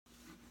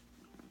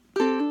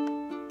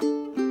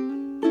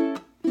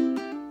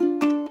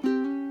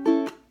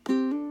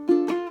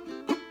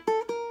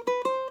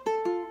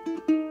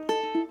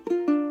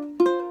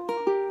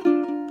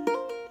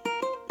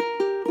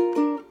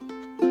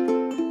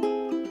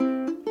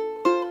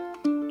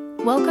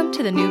Welcome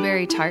to the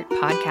Newbery Tart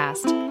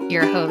Podcast.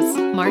 Your hosts,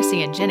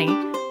 Marcy and Jenny,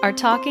 are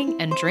talking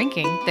and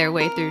drinking their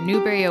way through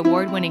Newbery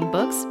Award-winning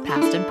books,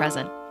 past and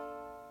present.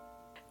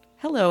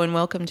 Hello and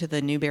welcome to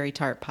the Newbery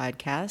Tart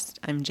Podcast.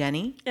 I'm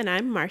Jenny. And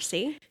I'm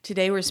Marcy.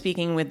 Today we're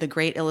speaking with the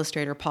great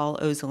illustrator Paul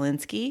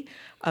Zelinsky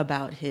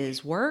about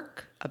his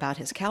work, about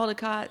his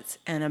Caldicots,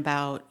 and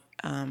about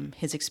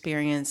his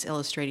experience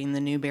illustrating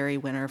the Newbery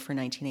winner for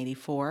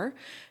 1984,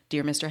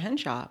 Dear Mr.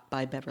 Henshaw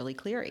by Beverly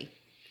Cleary.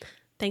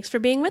 Thanks for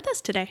being with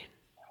us today.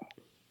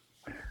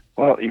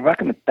 Well, you're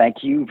welcome.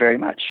 Thank you very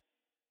much.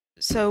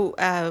 So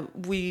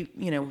we,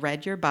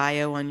 read your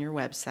bio on your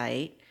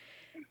website,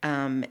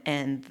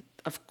 and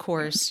of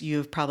course,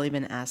 you've probably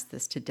been asked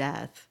this to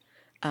death.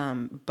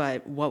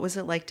 But what was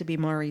it like to be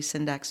Maurice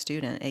Sendak's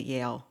student at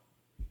Yale?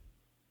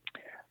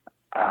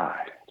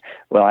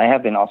 Well,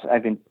 I've been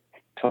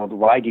told,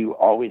 why do you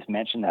always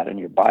mention that in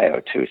your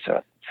bio too?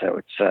 So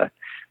it's a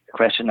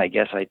question I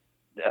guess I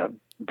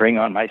bring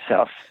on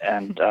myself.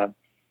 And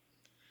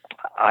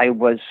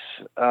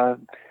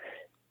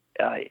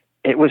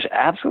it was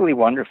absolutely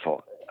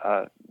wonderful.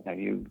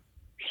 You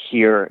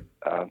hear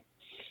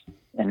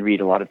and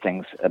read a lot of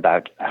things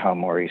about how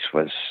Maurice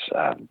was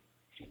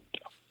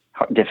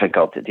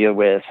difficult to deal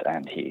with,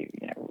 and he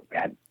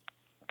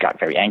got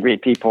very angry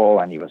at people,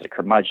 and he was a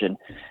curmudgeon.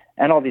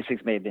 And all these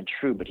things may have been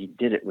true, but he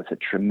did it with a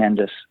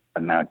tremendous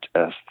amount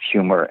of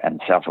humor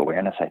and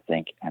self-awareness, I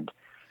think.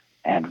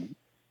 And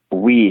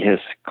we, his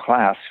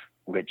class,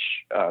 which,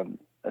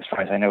 as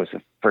far as I know, was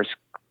the first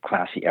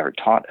class he ever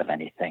taught of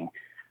anything,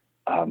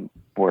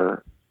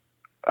 were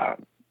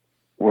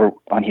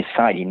on his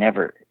side. He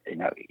never,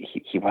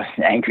 he wasn't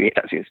angry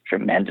at us. He was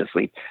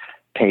tremendously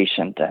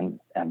patient and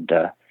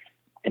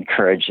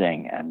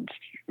encouraging and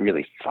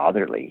really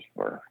fatherly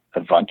or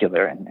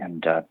avuncular,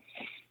 and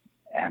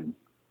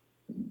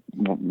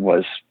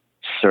was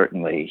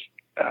certainly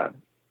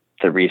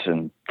the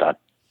reason that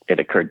it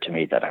occurred to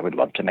me that I would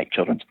love to make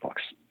children's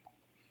books.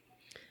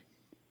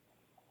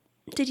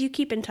 Did you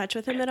keep in touch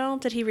with him at all?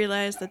 Did he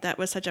realize that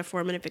was such a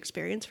formative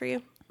experience for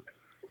you?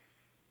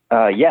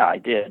 Yeah, I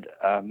did.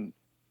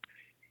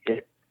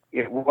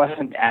 It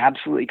wasn't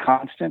absolutely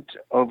constant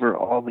over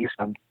all these.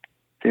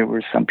 There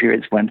were some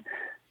periods when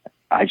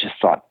I just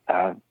thought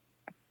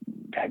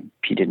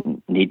he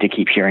didn't need to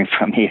keep hearing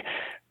from me.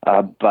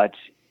 But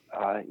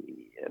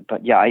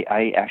yeah,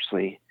 I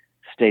actually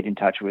stayed in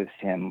touch with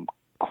him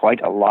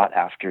quite a lot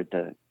after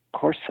the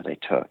course that I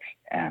took,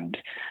 and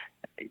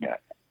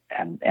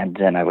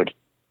then I would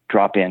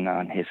drop in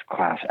on his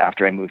class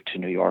after I moved to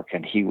New York,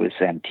 and he was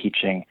then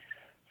teaching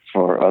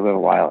for a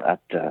little while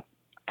at the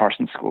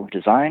Parsons School of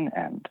Design,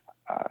 and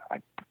I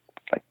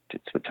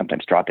would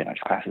sometimes drop in on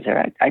his classes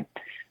there. I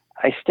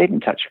stayed in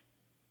touch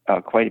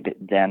quite a bit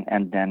then,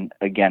 and then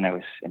again I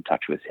was in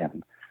touch with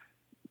him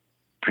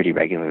pretty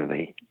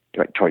regularly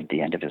toward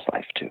the end of his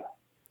life too.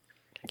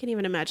 I can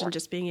even imagine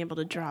just being able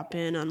to drop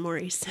in on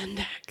Maurice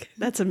Sendak.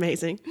 That's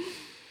amazing.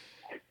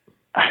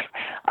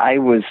 I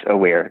was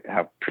aware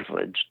how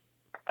privileged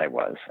I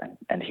was,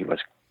 and he was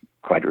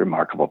quite a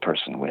remarkable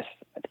person with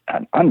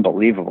an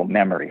unbelievable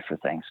memory for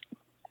things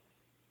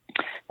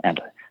and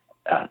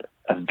a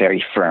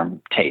very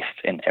firm taste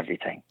in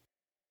everything.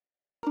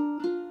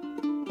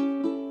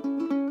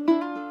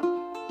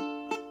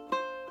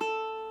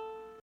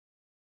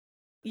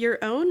 Your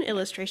own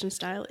illustration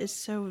style is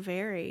so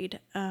varied.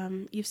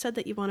 You've said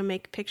that you want to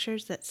make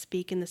pictures that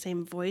speak in the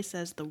same voice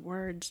as the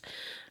words,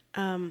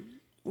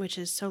 which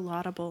is so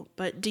laudable.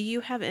 But do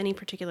you have any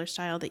particular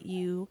style that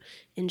you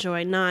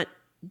enjoy not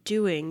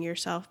doing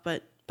yourself,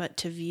 but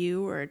to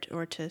view or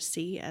to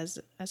see as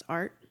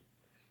art?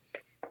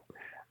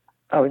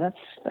 Oh, that's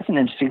an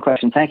interesting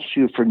question. Thank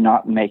you for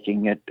not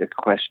making it a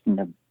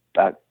question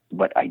about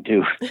what I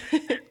do,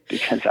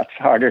 because that's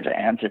harder to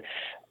answer.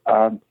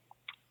 But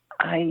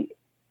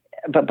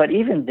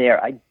even there,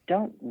 I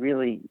don't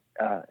really.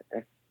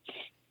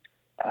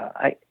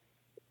 I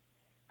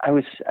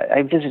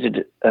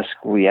visited a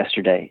school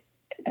yesterday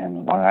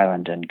in Long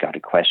Island and got a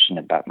question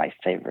about my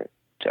favorite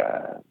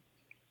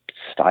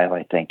style,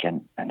 I think,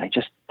 and I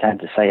just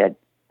had to say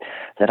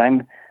that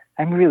I'm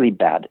really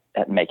bad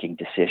at making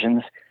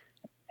decisions,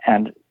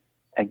 and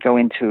I go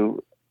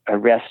into a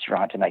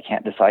restaurant and I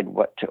can't decide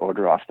what to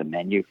order off the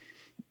menu,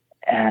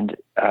 and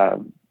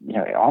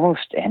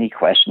almost any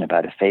question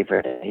about a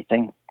favorite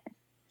anything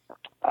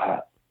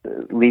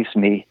leaves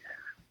me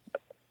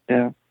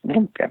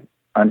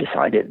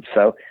undecided.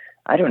 So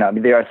I don't know. I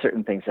mean, there are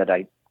certain things that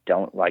I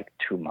don't like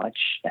too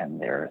much, and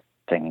there are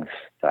things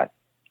that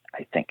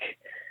I think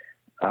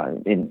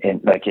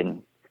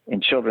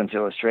in children's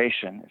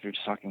illustration, if you're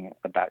just talking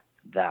about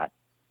that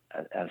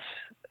as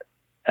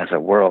a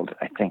world,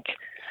 I think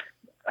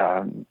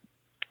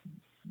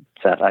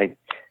that I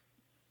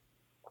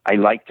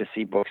like to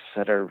see books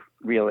that are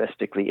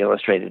realistically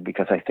illustrated,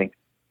 because I think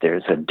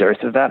there's a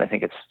dearth of that. I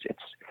think it's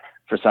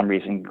for some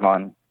reason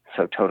gone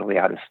so totally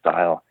out of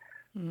style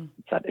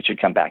that it should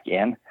come back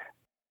in.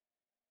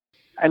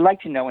 I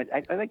like to know.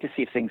 I like to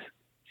see if things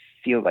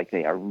feel like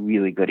they are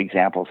really good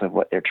examples of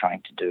what they're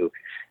trying to do.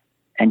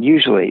 And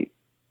usually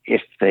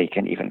if they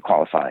can even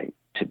qualify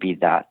to be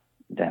that,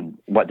 then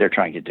what they're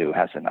trying to do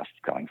has enough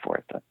going for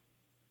it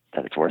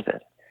that it's worth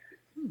it.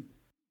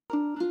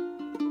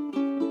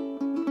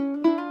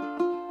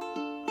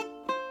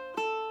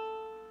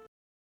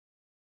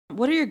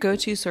 What are your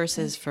go-to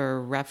sources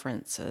for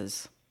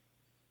references?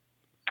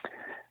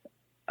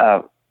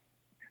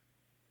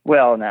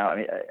 Well, now,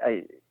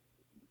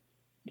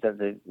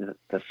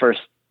 the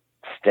first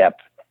step,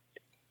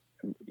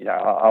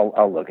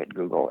 I'll look at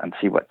Google and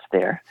see what's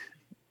there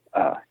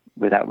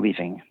without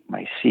leaving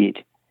my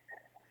seat.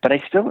 But I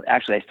still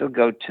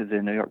go to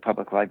the New York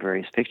Public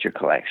Library's picture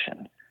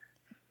collection,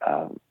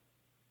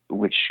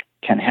 which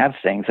can have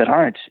things that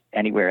aren't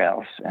anywhere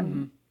else,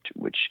 and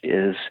which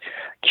is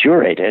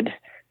curated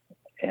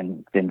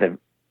in the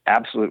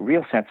absolute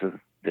real sense of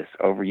this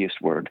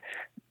overused word.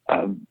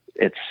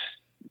 It's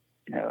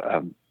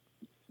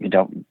you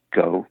don't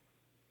go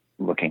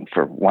looking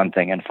for one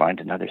thing and find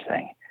another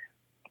thing.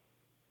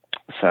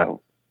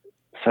 So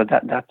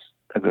that's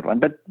a good one.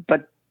 But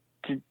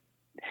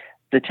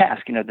the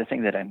task, the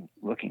thing that I'm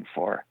looking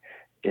for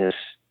is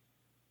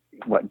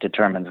what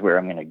determines where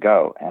I'm going to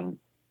go, and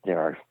there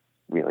are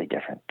really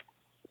different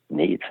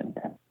needs,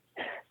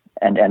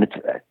 and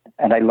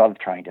I love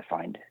trying to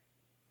find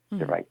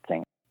the right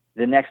thing.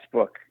 The next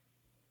book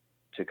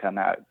to come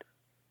out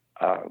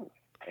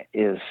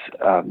is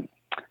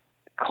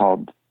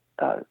called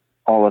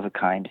All of a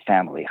Kind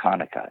Family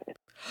Hanukkah.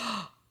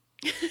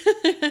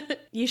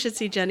 You should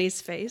see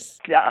Jenny's face.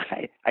 Yeah,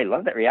 I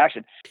love that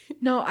reaction.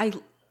 No, I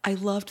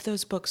loved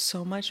those books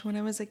so much when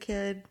I was a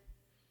kid.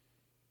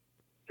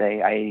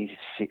 I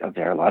see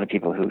there are a lot of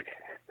people who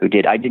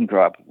did. I didn't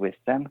grow up with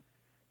them,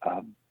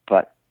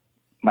 but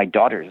my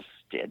daughters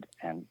did,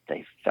 and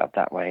they felt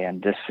that way.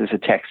 And this is a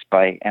text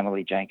by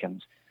Emily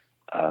Jenkins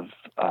of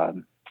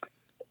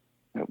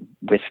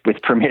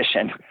with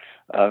permission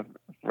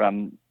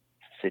from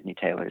Sidney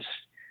Taylor's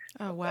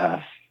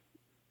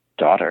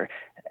daughter.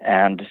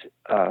 And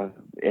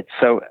it's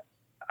so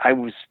I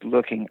was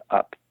looking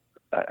up,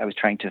 I was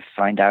trying to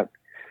find out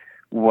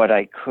what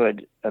I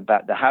could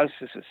about the house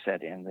this was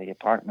set in, the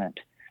apartment,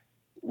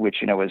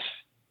 which, was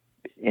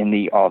in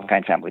the All of a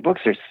Kind family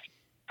books. There's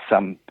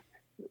some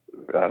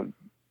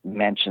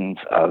mentions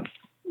of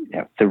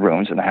the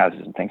rooms and the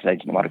houses and things, and I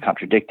didn't want to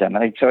contradict them.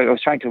 And so I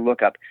was trying to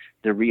look up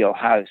the real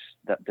house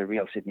that the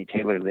real Sidney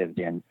Taylor lived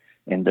in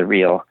the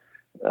real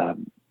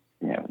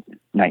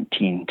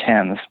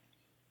 1910s.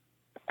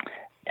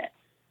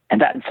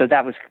 And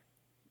that was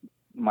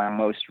my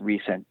most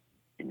recent,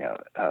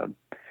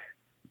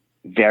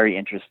 very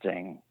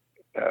interesting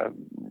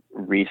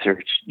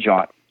research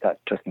jaunt that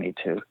took me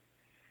to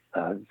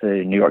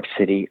the New York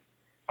City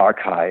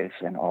archives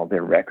and all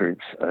their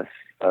records of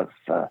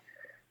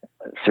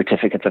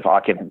certificates of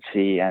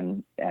occupancy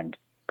and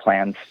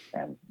plans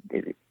and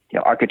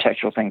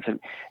architectural things.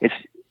 It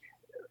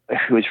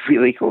was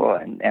really cool,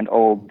 and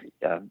old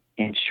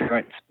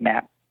insurance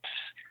maps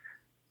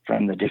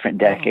from the different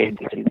decades,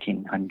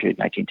 1800,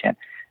 1910,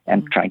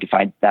 and trying to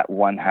find that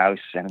one house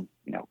and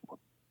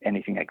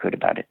anything I could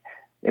about it.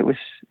 It was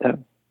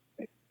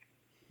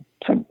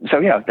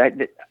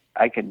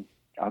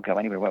I'll go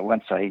anywhere.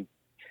 Once I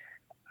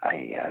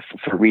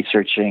for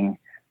researching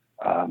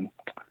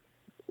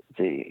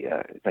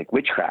the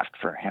witchcraft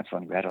for Hansel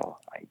and Gretel,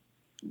 I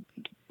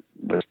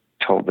was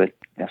told that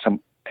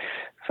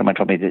someone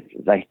told me that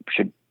I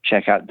should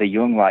check out the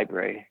Jung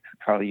Library.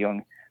 Carl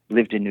Jung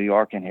lived in New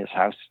York, and his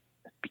house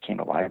became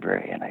a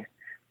library, and I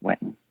went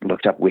and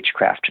looked up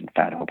witchcraft and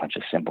found a whole bunch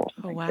of symbols.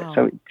 Oh, wow.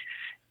 So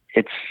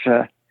it's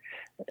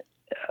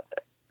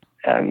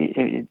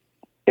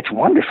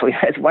wonderful.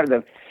 It's one of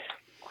the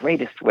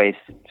greatest ways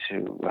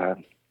to,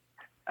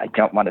 I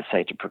don't want to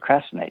say to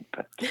procrastinate,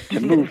 but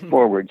to move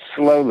forward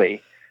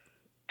slowly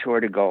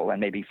toward a goal and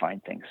maybe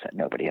find things that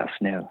nobody else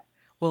knew,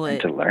 and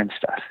to learn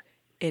stuff.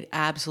 It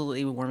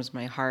absolutely warms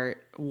my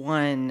heart.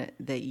 One,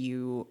 that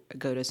you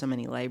go to so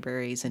many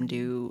libraries and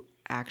do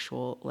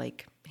actual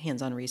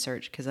hands-on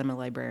research, because I'm a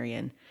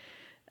librarian.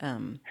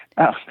 Okay.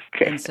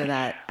 And so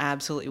that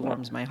absolutely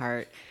warms my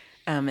heart.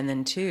 And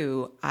then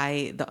two,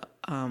 the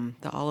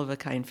All of a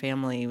Kind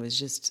family was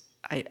just,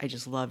 I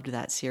just loved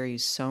that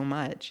series so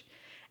much.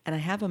 And I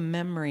have a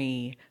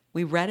memory,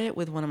 we read it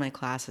with one of my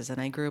classes, and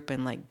I grew up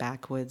in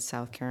backwoods,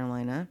 South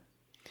Carolina.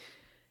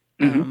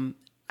 Mm-hmm.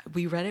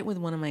 We read it with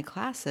one of my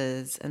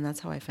classes, and that's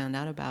how I found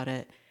out about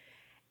it.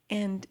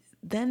 And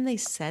then they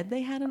said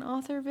they had an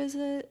author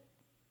visit.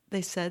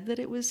 They said that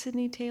it was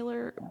Sidney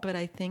Taylor, but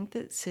I think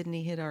that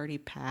Sidney had already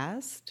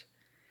passed.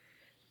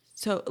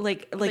 So,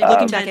 looking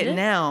back at it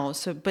now,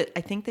 but I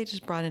think they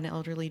just brought an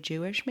elderly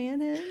Jewish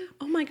man in.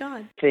 Oh my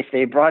God!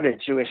 They brought a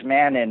Jewish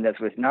man in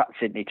that was not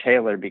Sidney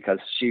Taylor because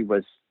she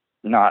was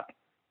not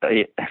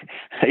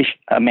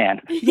a man.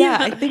 Yeah,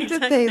 I think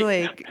that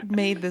they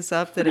made this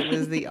up that it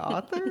was the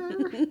author.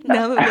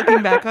 Now that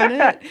looking back on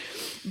it,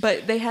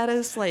 but they had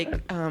us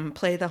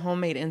play the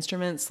homemade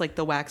instruments,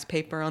 the wax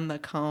paper on the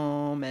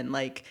comb, and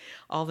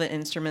all the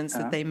instruments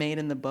that they made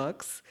in the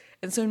books.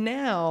 And so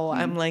now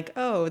I'm like,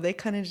 oh, they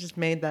kind of just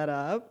made that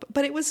up.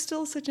 But it was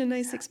still such a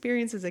nice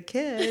experience as a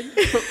kid.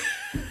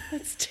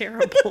 That's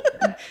terrible.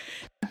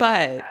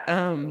 But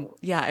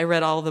yeah, I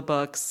read all the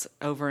books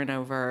over and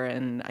over,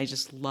 and I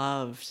just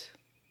loved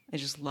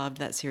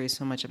that series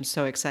so much. I'm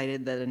so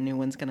excited that a new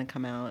one's going to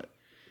come out.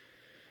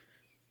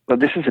 Well,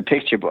 this is a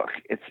picture book.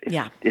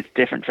 It's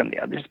different from the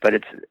others, but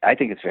I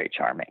think it's very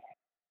charming.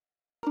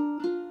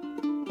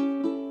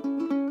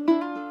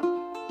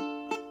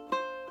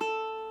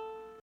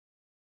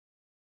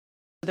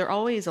 There are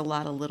always a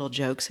lot of little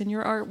jokes in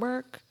your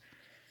artwork.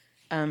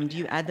 Do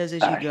you add those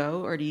as you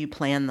go, or do you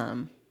plan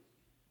them?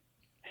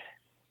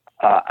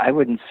 I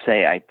wouldn't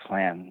say I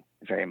plan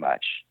very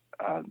much.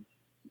 And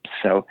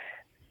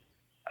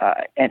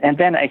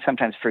then I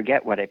sometimes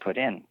forget what I put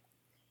in.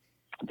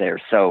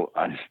 They're so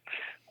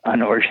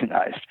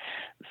unorganized.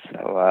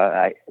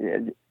 So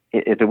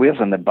the Wheels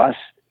on the Bus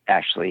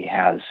actually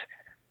has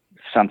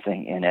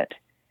something in it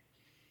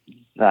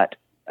that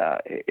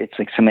it's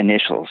like some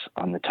initials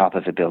on the top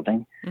of the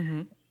building.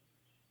 Mm-hmm.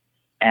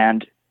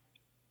 And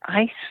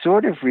I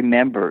sort of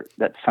remember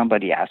that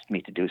somebody asked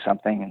me to do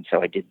something, and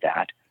so I did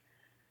that.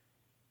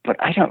 But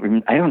I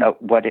don't know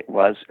what it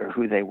was or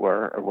who they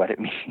were or what it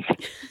means.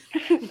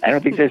 I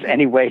don't think there's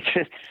any way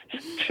to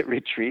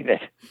retrieve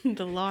it.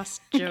 The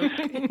lost joke.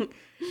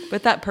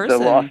 But that person...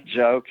 The lost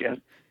joke. Yeah.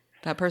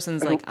 That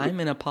person's like, I'm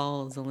in a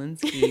Paul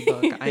Zelinsky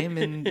book. I am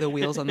in The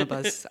Wheels on the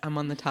Bus. I'm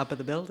on the top of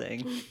the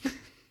building.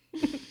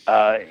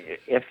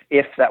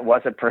 If that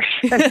was a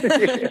person,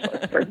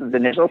 a person's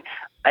initials,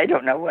 I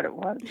don't know what it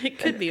was. It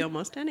could be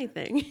almost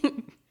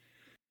anything.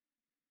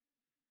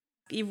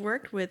 You've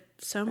worked with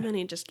so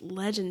many just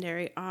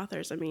legendary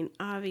authors. I mean,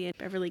 Avi and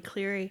Beverly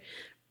Cleary.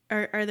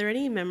 Are there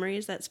any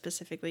memories that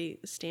specifically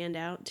stand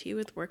out to you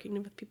with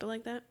working with people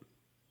like that?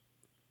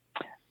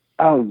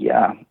 Oh,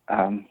 yeah.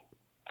 Well,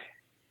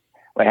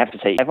 I have to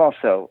say, I've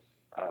also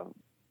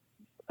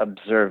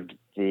observed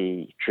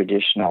the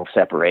traditional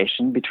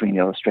separation between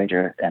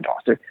illustrator and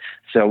author.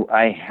 So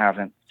I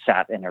haven't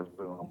sat in a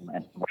room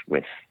and worked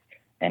with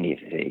any of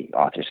the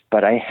authors,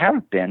 but I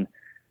have been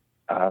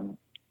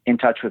in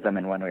touch with them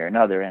in one way or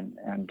another,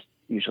 and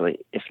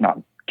usually, if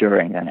not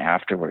during, then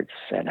afterwards.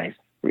 And I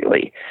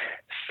really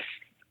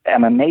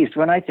am amazed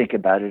when I think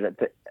about it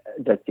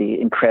that the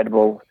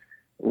incredible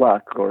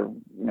luck or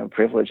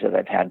privilege that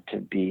I've had to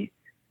be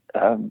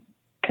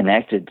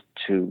connected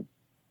to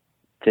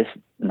this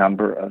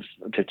number of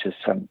to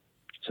some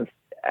sort of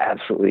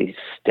absolutely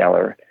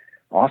stellar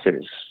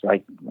authors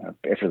like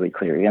Beverly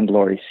Cleary and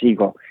Laurie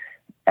Siegel,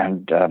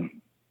 and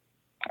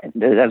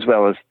as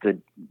well as the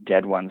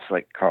dead ones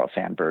like Carl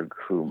Sandburg,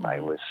 whom I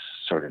was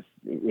sort of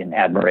in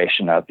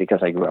admiration of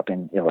because I grew up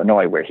in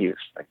Illinois, where he was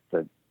like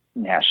the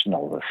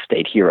national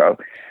state hero.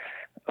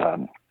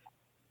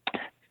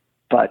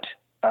 But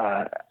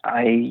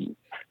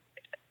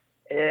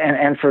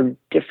for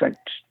different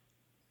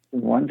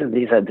ones of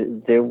these,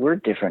 there were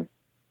different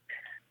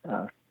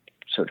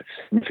sort of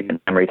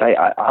significant memories.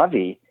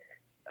 Avi,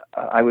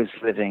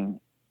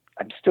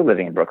 I'm still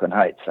living in Brooklyn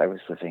Heights. I was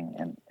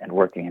living and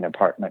working in an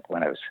apartment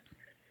when I was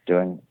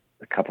doing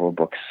a couple of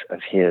books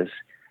of his,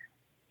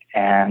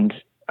 and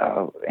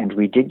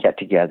we did get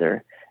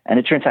together. And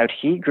it turns out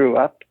he grew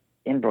up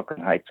in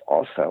Brooklyn Heights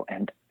also.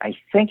 And I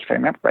think, if I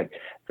remember right,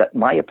 that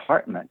my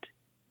apartment,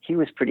 he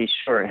was pretty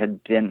sure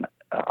had been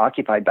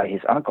occupied by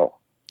his uncle.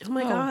 Oh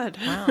my God!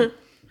 Wow.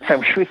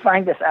 So we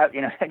find this out.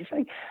 I just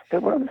think the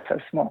world is so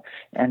small,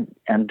 and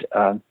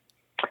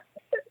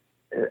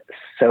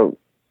so.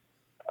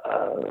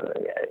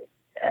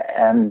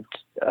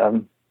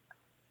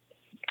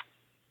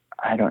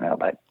 I don't know,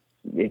 but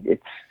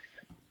it's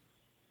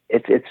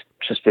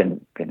just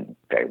been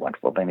very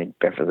wonderful. I mean,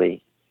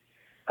 Beverly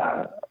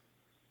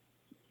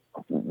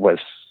was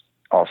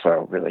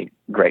also really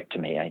great to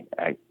me.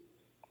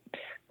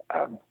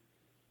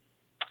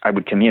 I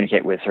would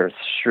communicate with her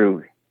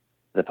through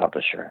the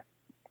publisher,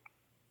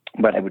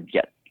 but I would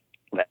get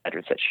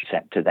letters that she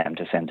sent to them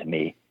to send to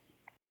me.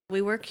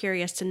 We were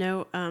curious to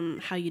know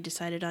how you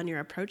decided on your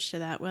approach to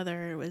that,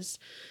 whether it was,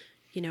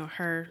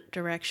 her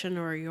direction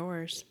or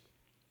yours.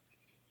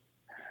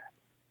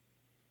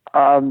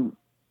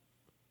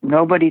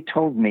 Nobody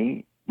told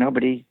me.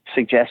 Nobody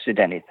suggested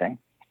anything.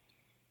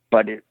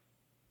 But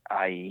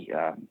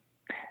and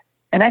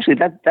actually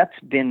that's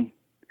been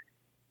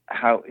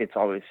how it's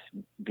always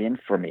been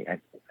for me.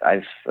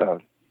 I've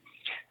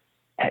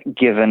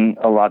given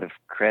a lot of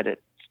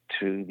credit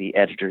to the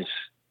editors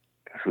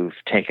who've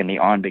taken me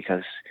on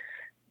because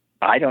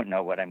I don't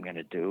know what I'm going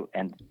to do,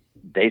 and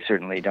they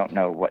certainly don't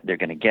know what they're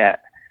going to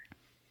get.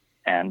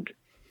 And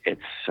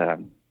it's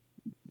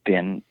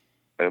been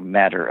a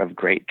matter of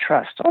great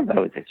trust,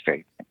 although it's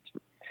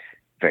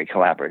very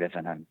collaborative,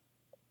 and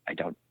I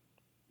don't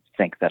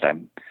think that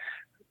I'm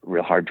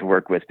real hard to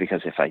work with,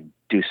 because if I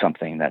do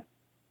something that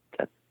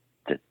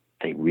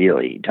they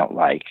really don't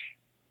like,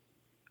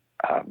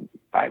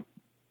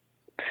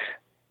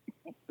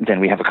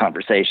 then we have a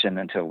conversation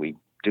until we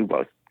do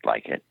both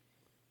like it.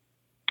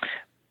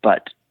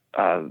 But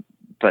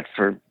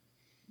for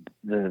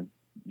the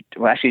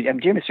well, actually,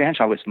 Dear Mr.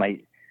 Henshaw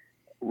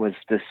was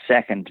the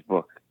second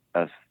book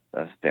of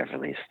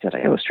Beverly's that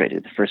I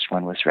illustrated. The first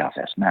one was Ralph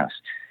S.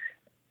 Mouse,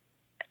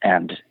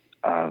 and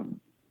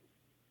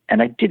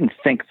I didn't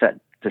think that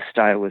the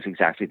style was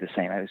exactly the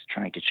same. I was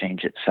trying to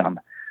change it some.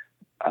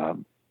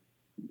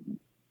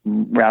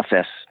 Ralph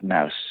S.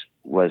 Mouse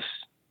was.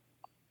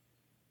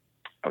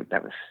 Oh,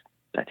 that was.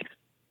 I think.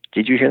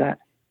 Did you hear that?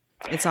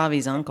 It's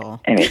Avi's uncle.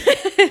 Anyway.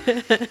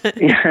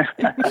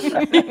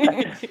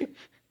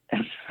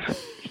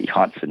 He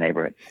haunts the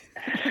neighborhood.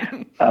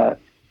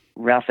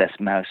 Ralph S.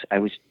 Mouse. I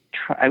was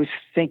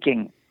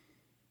thinking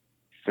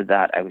for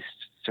that. I was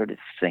sort of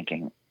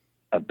thinking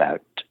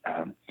about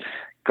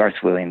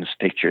Garth Williams'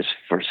 pictures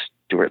for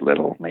Stuart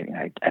Little. Maybe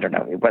I don't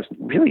know. It wasn't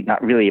really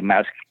not really a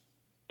mouse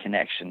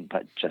connection,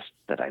 but just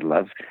that I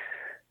love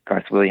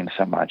Garth Williams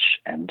so much,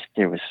 and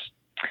there was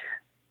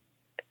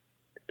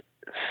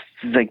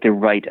like the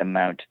right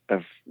amount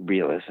of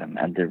realism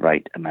and the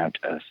right amount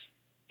of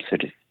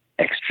sort of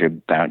extra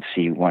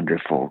bouncy,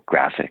 wonderful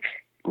graphic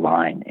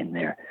line in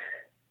there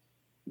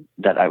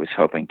that I was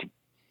hoping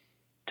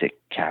to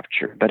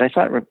capture. But I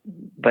thought,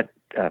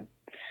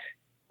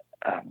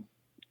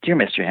 Dear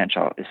Mr.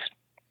 Henshaw is,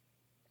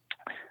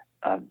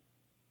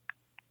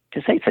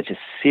 to say such a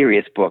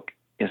serious book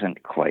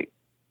isn't quite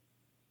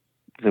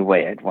the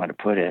way I'd want to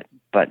put it,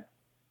 but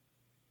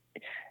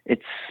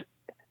it's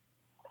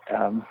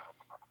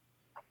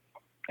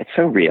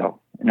so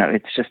real. No,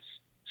 it's just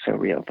so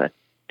real that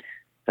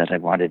I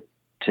wanted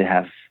to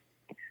have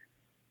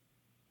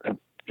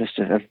just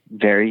a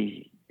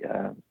very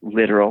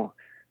literal,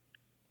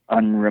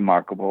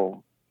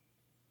 unremarkable,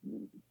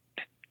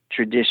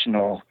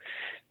 traditional,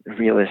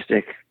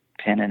 realistic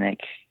pen and ink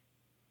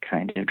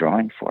kind of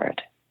drawing for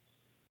it.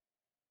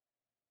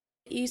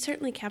 You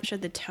certainly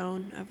captured the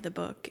tone of the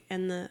book,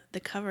 and the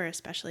cover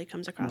especially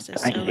comes across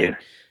as Thank so you. like,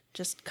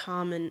 just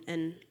calm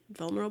and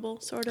vulnerable,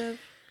 sort of.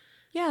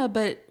 Yeah,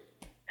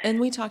 and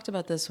we talked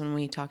about this when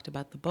we talked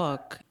about the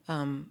book,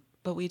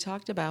 but we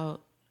talked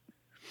about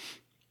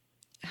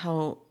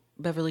how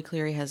Beverly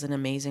Cleary has an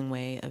amazing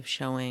way of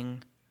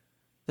showing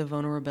the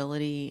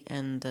vulnerability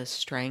and the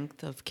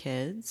strength of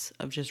kids,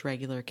 of just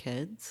regular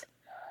kids.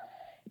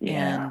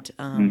 Yeah.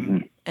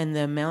 And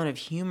the amount of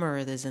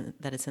humor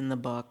that is in the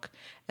book,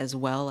 as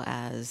well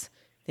as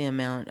the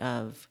amount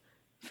of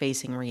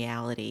facing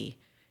reality,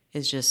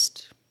 it's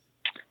just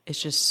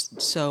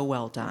so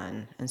well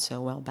done and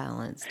so well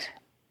balanced.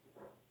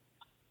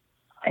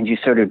 And you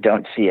sort of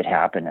don't see it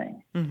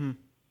happening. Mm-hmm.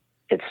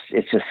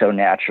 It's just so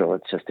natural.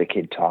 It's just a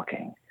kid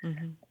talking.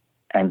 Mm-hmm.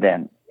 And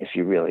then if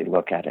you really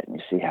look at it and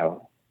you see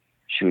how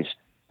she was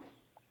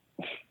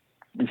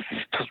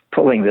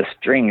pulling the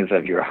strings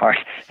of your heart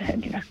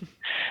and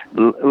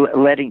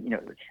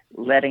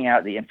letting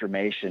out the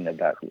information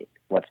about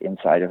what's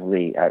inside of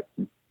Lee out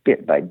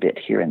bit by bit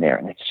here and there,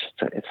 and it's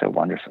so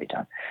wonderfully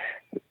done.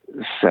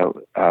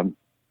 So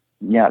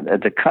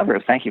the cover.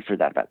 Thank you for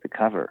that about the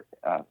cover.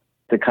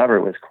 The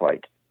cover was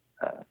quite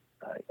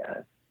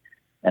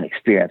an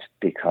experience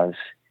because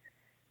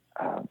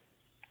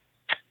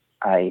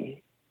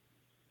I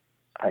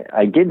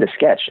did the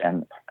sketch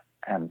and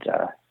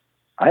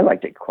I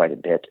liked it quite a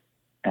bit,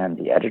 and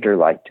the editor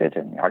liked it,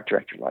 and the art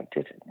director liked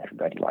it, and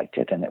everybody liked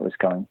it, and it was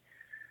going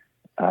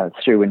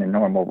through in a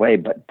normal way.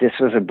 But this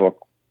was a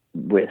book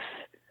with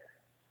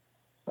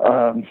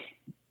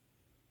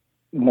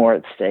more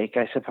at stake,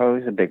 I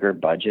suppose, a bigger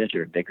budget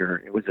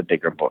it was a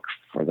bigger book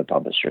for the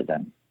publisher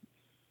than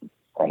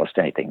almost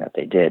anything that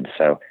they did.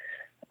 So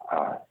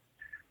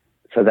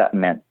that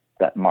meant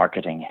that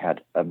marketing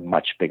had a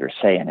much bigger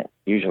say in it.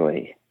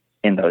 Usually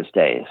in those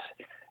days,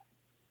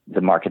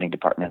 the marketing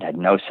department had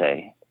no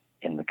say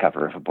in the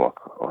cover of a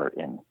book or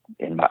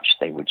in much.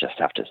 They would just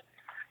have to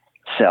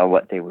sell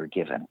what they were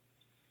given.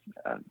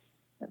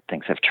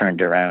 Things have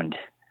turned around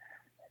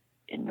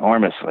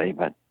enormously,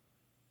 but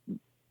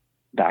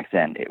back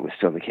then it was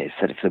still the case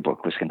that if the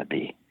book was going to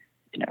be,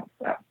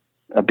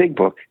 a big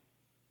book,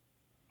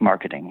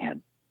 marketing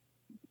had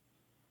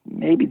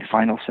maybe the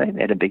final say.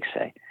 They had a big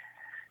say.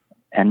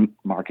 And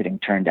marketing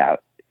turned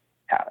out,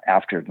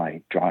 after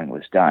my drawing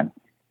was done,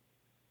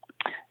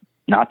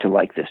 not to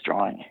like this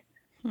drawing.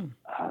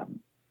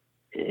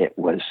 It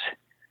was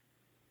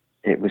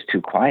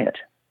too quiet.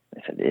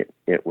 I said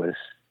it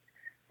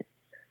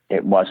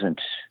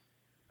wasn't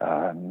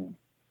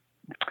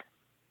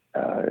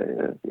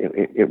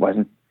it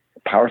wasn't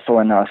powerful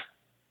enough.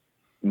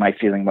 My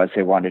feeling was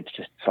they wanted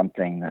just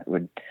something that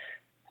would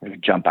sort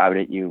of jump out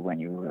at you when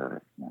you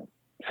were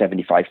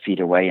 75 feet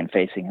away and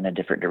facing in a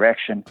different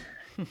direction.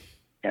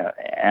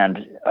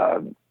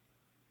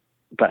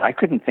 But I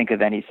couldn't think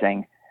of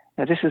anything.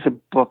 Now, this is a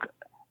book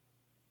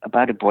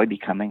about a boy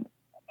becoming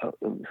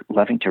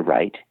loving to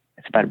write.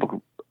 It's about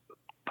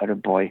a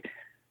boy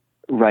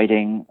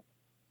writing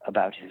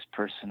about his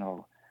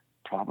personal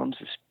problems.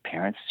 His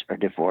parents are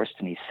divorced,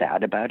 and he's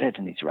sad about it,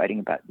 and he's writing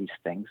about these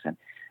things,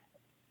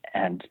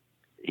 and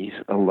he's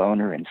a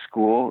loner in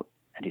school,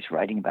 and he's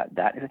writing about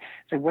that.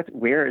 So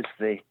where is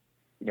the,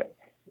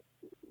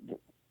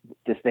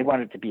 this? They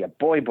want it to be a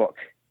boy book,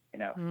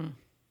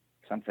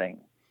 something.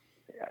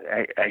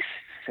 I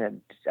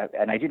said,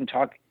 and I didn't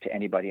talk to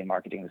anybody in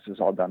marketing. This was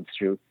all done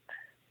through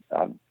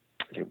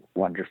the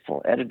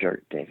wonderful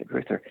editor, David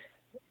Ruther,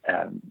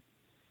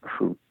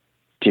 who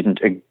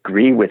didn't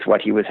agree with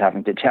what he was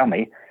having to tell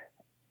me,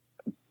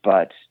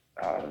 but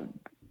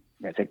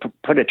they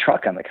put a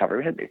truck on the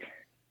cover.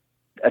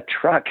 A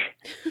truck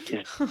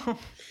is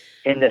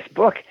in this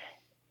book,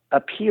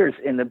 appears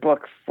in the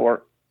book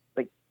for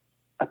like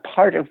a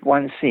part of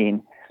one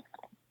scene,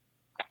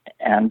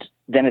 and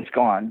then it's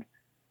gone.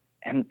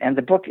 And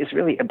the book is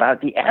really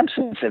about the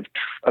absence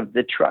of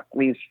the truck.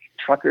 Lee's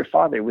trucker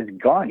father was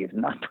gone. He was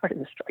not part of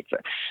the strike.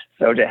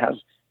 So to have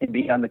it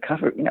be on the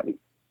cover,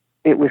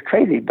 it was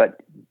crazy, but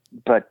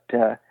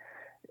that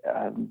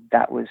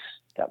was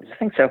the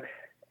thing.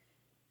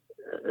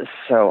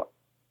 So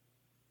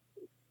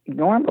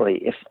normally,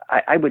 if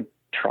I would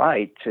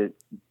try to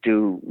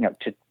do,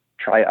 to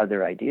try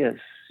other ideas,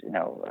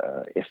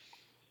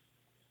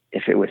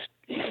 if it was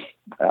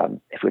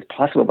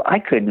possible, but I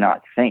could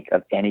not think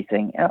of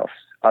anything else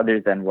other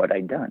than what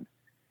I'd done.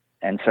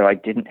 And so I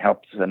didn't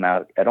help them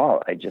out at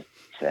all. I just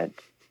said,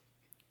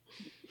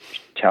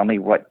 tell me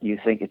what you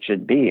think it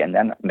should be. And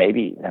then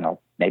maybe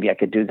I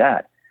could do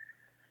that.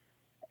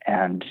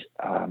 And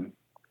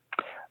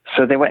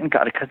so they went and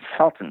got a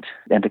consultant,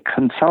 and the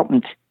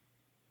consultant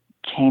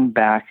came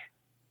back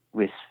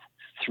with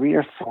 3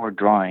 or 4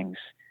 drawings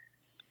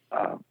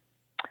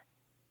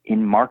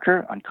in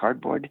marker on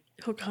cardboard.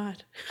 Oh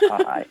God!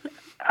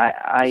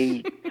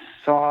 I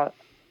saw.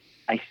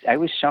 I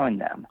was showing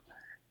them,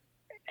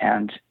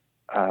 and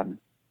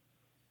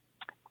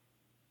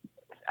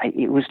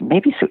it was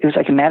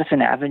like a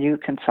Madison Avenue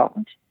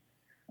consultant,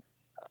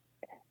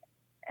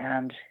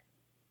 and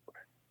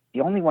the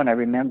only one I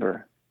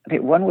remember.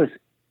 One was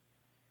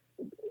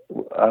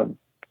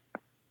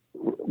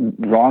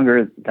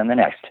wronger than the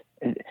next.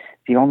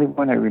 The only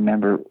one I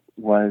remember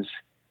was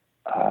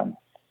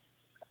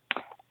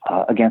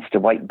against a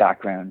white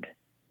background.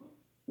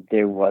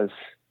 There was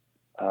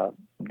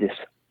this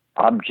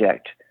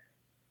object,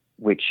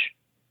 which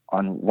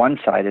on one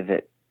side of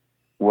it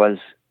was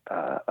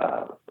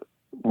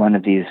one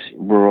of these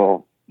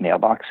rural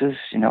mailboxes,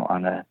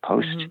 on a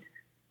post, mm-hmm.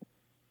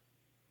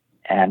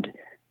 and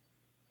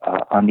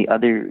on the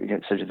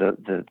other, sort of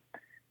the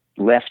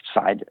left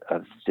side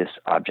of this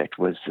object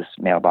was this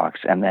mailbox,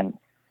 and then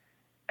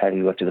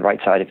you looked to the right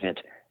side of it,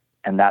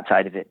 and that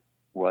side of it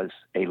was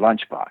a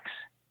lunchbox.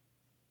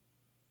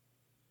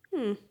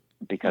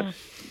 Because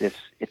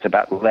it's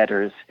about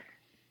letters,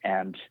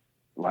 and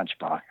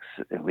lunchbox,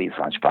 Lee's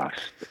lunchbox,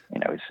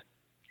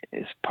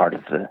 is part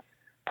of the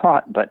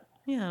plot. But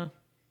yeah,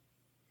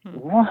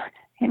 what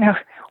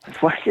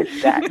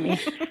does that mean?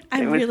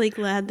 I'm really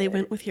glad they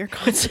went with your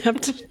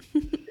concept.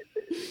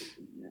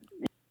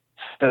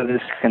 So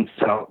this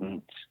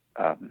consultant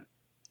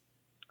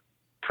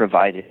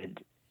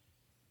provided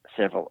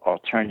several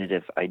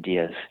alternative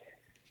ideas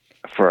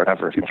for a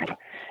cover of things,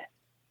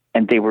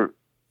 and they were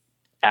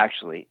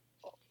actually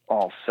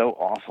all so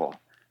awful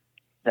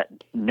that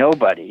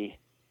nobody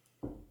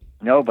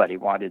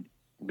wanted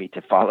me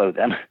to follow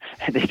them.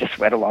 They just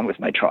went along with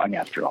my drawing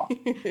after all.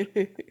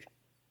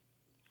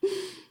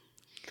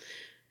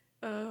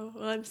 Oh,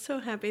 well, I'm so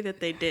happy that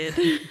they did.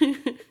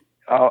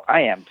 Oh,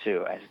 I am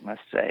too, I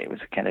must say. It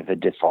was kind of a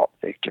default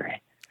victory.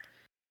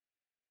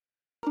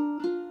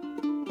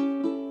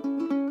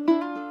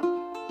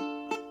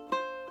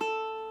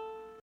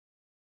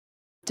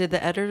 Did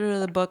the editor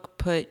of the book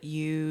put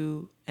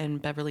you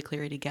and Beverly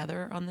Cleary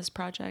together on this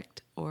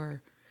project,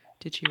 or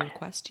did she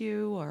request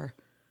you, or?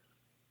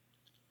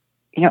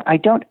 I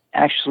don't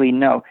actually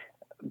know,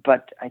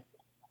 but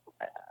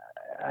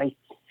I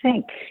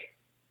think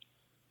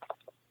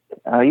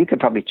you could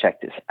probably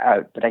check this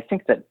out, but I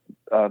think that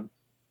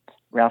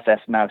Ralph S.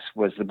 Mouse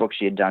was the book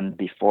she had done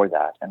before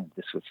that, and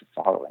this was the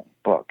following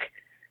book.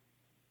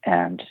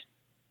 And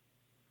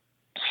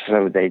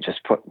so they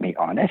just put me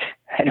on it.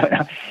 I don't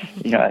know.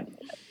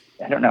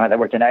 I don't know how that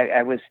worked. And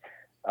I was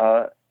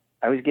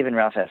given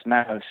Ralph S.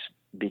 Mouse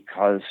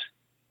because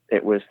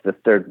it was the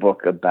third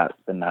book about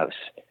the mouse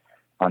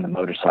on the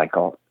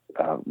motorcycle,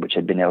 which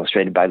had been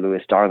illustrated by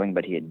Louis Darling,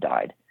 but he had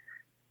died.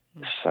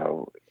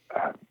 So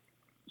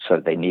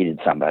they needed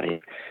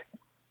somebody.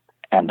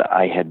 And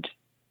I had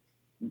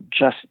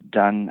just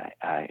done,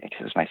 it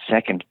was my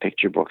second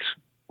picture book.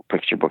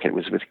 It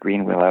was with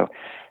Green Willow,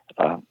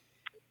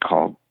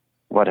 called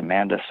What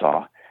Amanda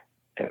Saw.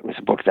 It was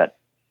a book that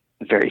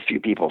very few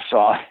people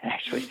saw,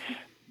 actually,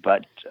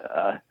 but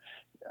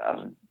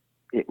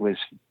it was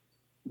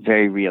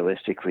very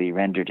realistically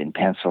rendered in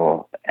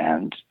pencil,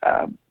 and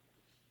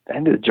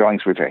the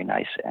drawings were very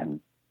nice, and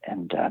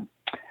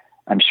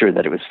I'm sure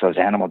that it was those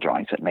animal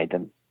drawings that made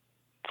them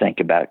think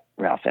about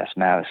Ralph S.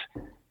 Mouse.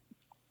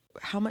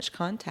 How much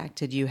contact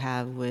did you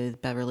have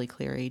with Beverly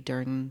Cleary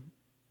during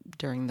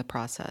the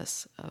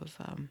process of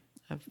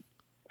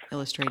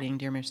illustrating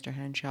Dear Mr.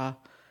 Henshaw?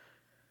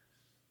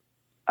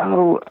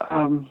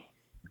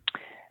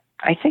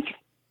 I think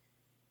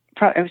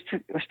I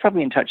was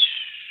probably in touch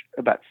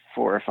about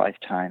 4 or 5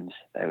 times,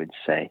 I would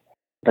say.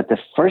 But the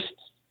first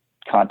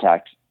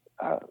contact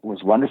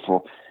was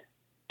wonderful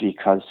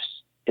because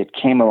it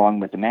came along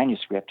with the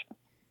manuscript.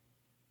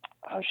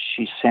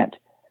 She sent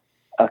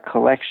a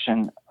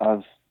collection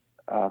of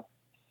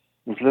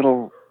these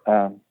little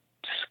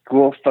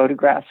school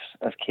photographs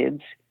of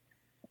kids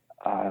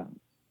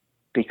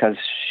because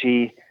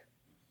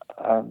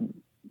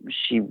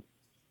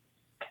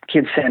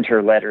kids send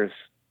her letters,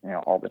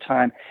 all the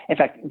time. In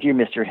fact, Dear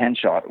Mr.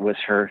 Henshaw was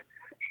her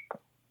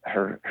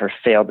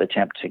failed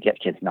attempt to get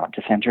kids not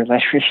to send her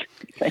letters.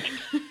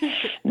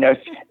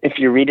 If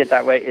you read it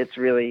that way, it's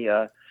really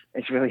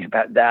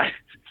about that.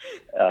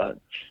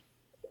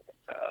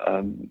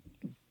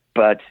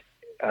 But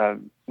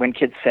when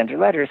kids send her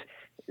letters,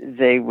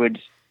 they would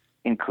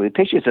include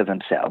pictures of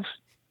themselves,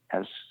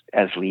 as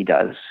Lee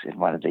does in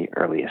one of the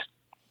earliest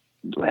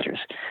letters,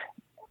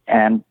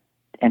 and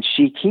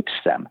she keeps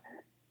them.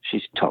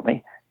 She's told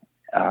me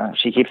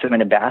she keeps them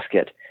in a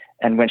basket,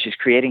 and when she's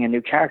creating a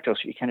new character,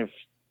 she kind of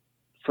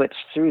flips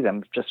through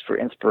them just for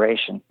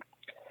inspiration.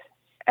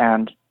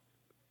 And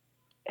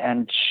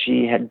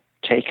she had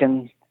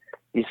taken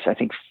these, I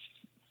think,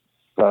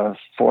 4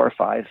 or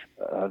 5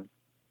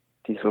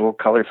 these little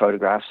color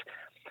photographs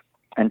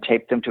and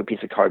taped them to a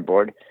piece of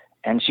cardboard.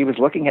 And she was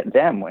looking at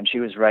them when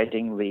she was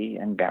writing Lee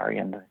and Barry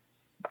and the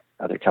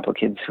other couple of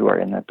kids who are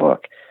in the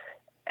book.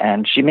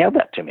 And she mailed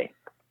that to me.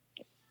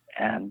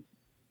 And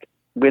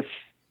with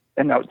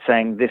a note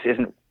saying this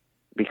isn't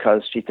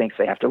because she thinks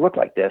they have to look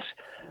like this,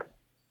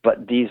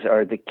 but these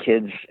are the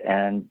kids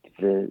and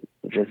the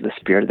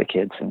spirit of the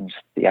kids and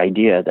the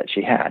idea that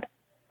she had.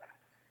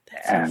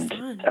 That's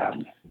so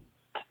fun.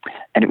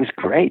 And it was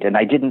great. And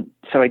I didn't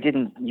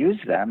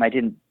use them. I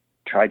didn't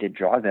try to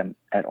draw them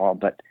at all,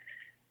 but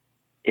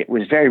it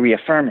was very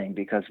reaffirming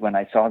because when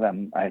I saw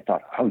them, I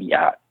thought, oh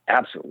yeah,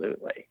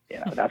 absolutely.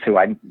 That's who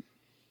I'm,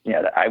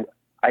 I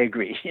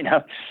agree,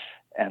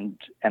 and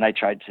I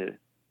tried to,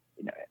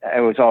 I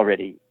was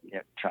already,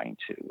 trying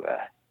to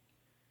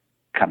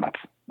come up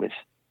with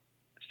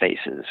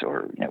faces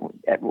or,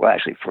 well,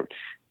 actually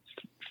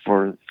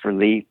for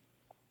Lee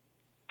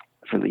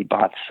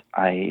Botts,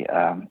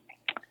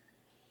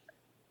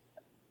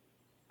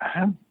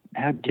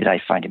 how did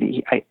I find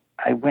him?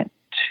 I went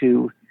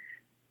to,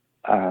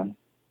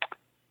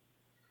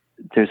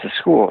 there's a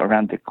school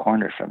around the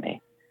corner from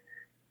me,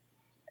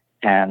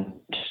 and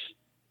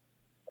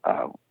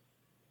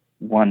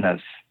one of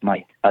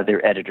my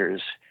other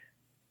editors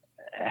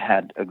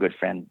had a good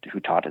friend who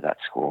taught at that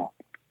school,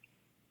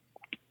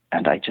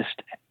 and I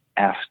just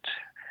asked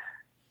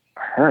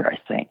her, I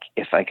think,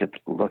 if I could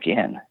look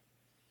in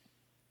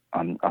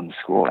on the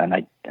school,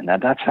 and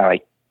that's how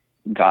I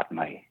got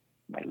my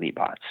Lee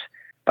Botts,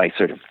 by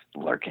sort of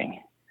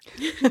lurking.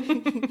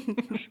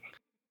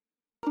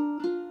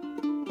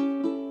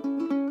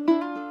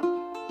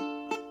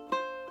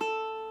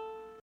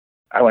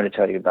 I want to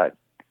tell you about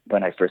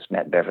when I first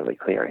met Beverly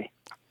Cleary.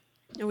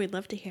 Oh, we'd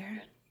love to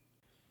hear.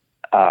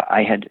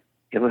 I had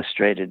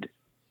illustrated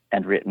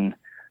and written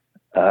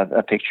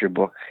a picture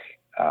book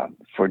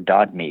for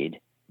Dodd Mead,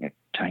 a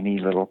tiny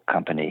little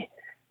company,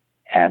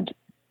 and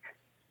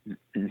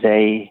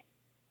they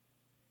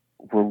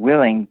were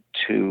willing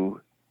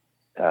to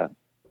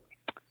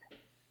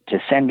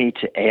send me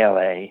to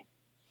ALA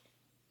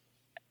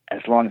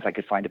as long as I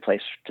could find a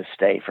place to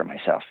stay for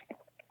myself.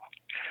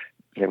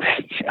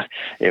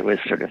 It was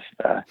sort of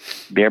a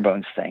bare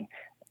bones thing,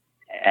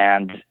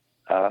 and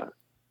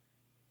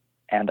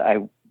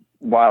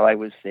while I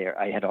was there,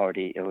 I had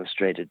already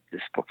illustrated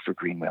this book for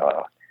Green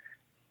Willow,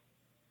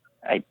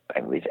 I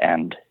believe,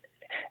 and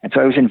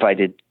so I was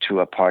invited to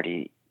a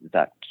party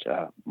that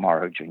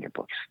Morrow Junior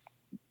Books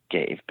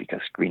gave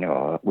because Green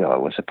Willow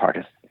was a part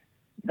of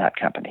that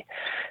company,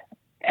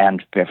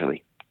 and that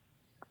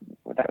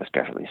was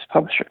Beverly's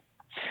publisher.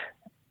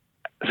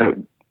 So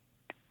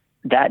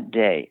that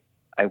day,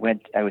 I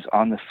was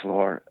on the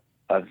floor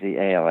of the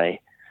ALA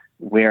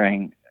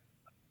wearing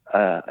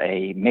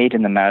a Made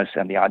in the Mouse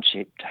and the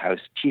Odd-Shaped House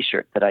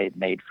T-shirt that I had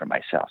made for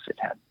myself. It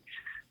had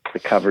the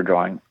cover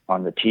drawing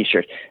on the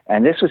T-shirt.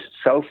 And this was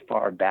so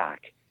far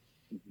back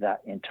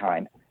that in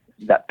time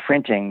that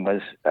printing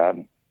was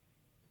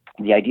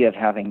the idea of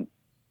having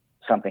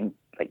something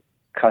like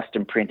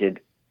custom printed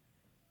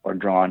or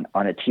drawn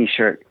on a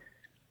T-shirt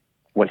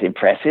was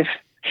impressive.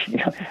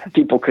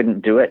 People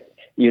couldn't do it.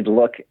 You'd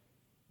look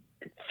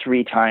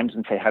 3 times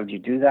and say, how'd you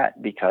do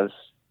that? Because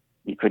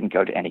you couldn't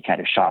go to any kind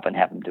of shop and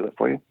have them do it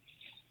for you.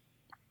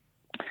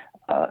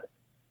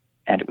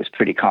 And it was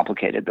pretty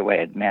complicated the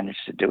way I'd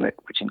managed to do it,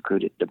 which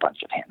included a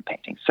bunch of hand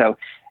painting. So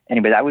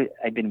anyway,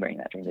 I'd been wearing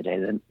that during the day.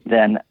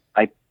 Then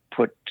I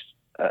put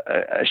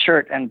a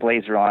shirt and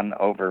blazer on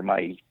over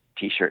my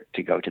T-shirt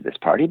to go to this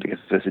party because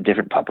it was a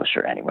different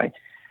publisher anyway.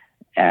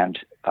 And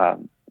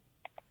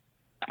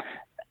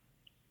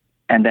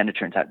then it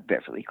turns out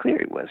Beverly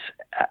Cleary was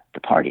at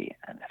the party,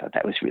 and I thought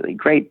that was really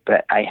great.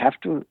 But I have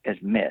to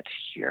admit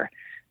here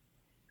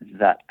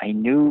that I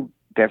knew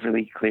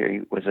Beverly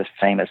Cleary was a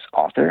famous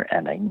author,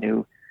 and I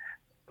knew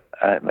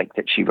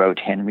that she wrote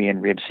Henry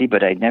and Ribsy,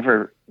 but I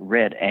never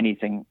read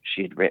anything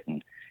she had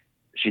written.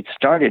 she'd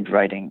started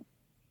writing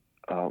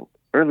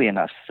early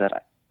enough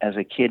that as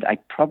a kid I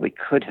probably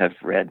could have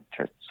read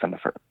some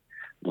of her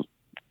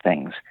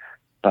things,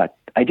 but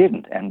I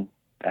didn't, and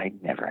I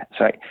never.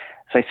 So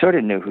I sort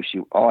of knew who she.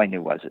 All I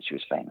knew was that she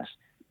was famous,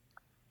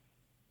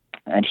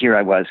 and here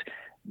I was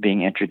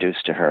being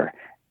introduced to her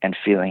and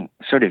feeling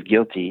sort of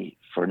guilty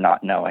for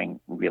not knowing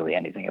really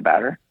anything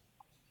about her.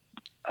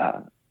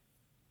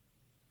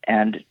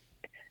 And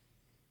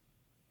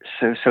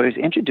so I was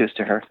introduced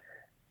to her,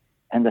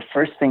 and the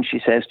first thing she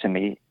says to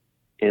me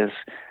is,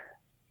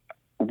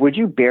 "Would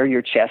you bare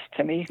your chest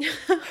to me?"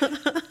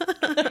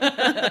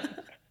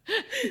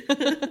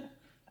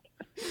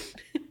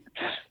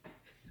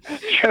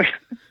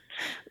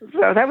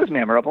 So that was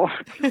memorable.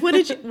 What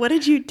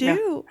did you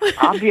do?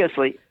 Now,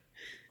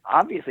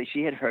 obviously,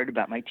 she had heard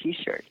about my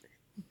T-shirt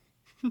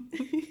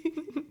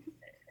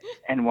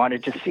and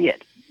wanted to see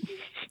it.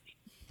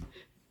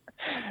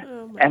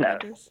 Oh my And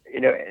goodness.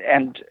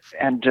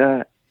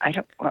 I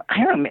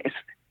don't know.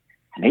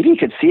 Maybe you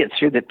could see it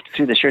through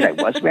the shirt I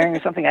was wearing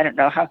or something. I don't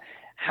know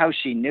how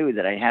she knew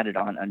that I had it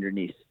on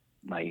underneath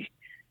my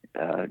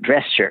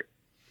dress shirt,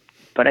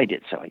 but I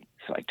did. So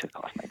I took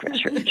off my dress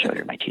shirt and showed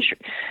her my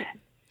T-shirt.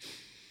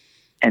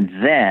 And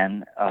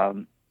then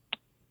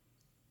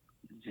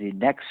the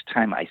next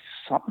time I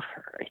saw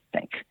her, I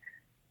think,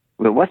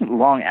 well, it wasn't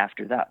long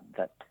after that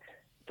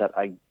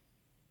I,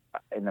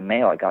 in the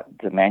mail, I got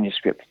the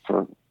manuscript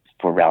for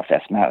Ralph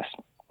S. Mouse.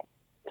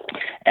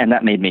 And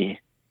that made me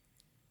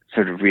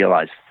sort of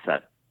realize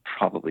that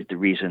probably the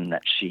reason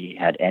that she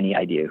had any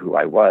idea who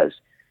I was,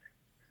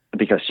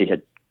 because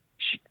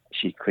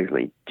she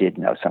clearly did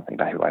know something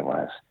about who I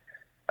was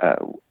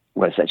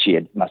that she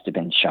must have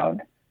been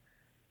shown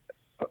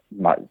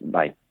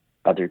my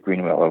other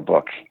Green Willow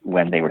book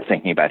when they were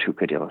thinking about who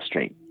could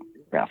illustrate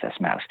Ralph S.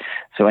 Mouse.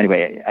 So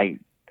anyway,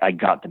 I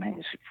got the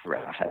manuscript for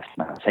Ralph S.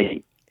 Mouse.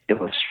 I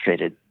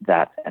illustrated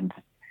that, and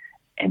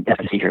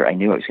to see her, I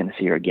knew I was going to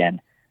see her again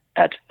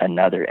at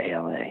another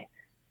ALA.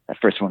 The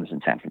first one was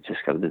in San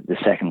Francisco. The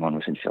second one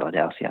was in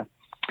Philadelphia,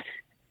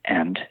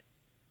 and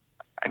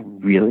I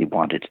really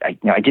wanted. I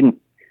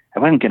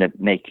wasn't going to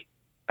make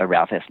a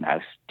Ralph S.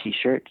 Mouse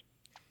T-shirt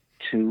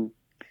to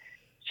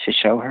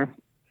show her.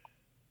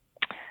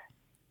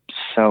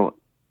 So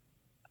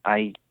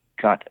I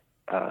got.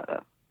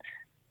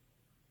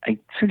 I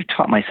sort of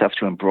taught myself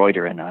to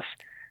embroider enough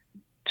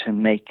to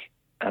make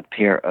a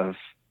pair of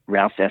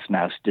Ralph S.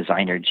 Mouse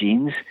designer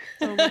jeans.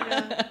 Oh my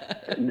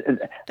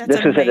God.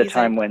 This was at a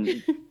time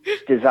when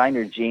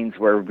designer jeans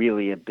were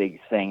really a big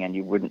thing, and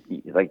you'd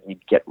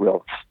get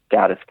real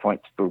status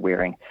points for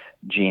wearing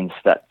jeans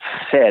that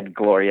said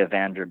Gloria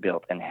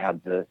Vanderbilt and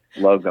had the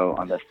logo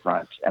on the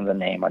front and the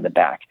name on the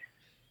back.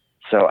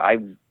 So I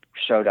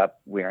showed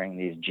up wearing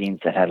these jeans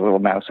that had a little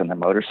mouse on the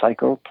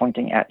motorcycle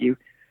pointing at you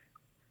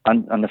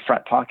on the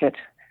front pocket,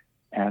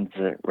 and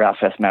the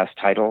Ralph S. Mouse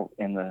title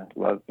in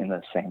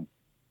the same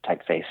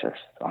typeface as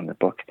on the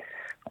book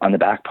on the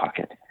back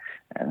pocket.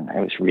 And I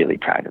was really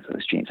proud of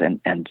those jeans,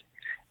 and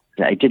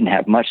I didn't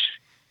have much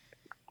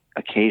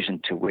occasion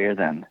to wear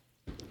them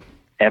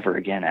ever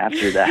again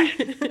after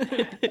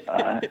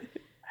that.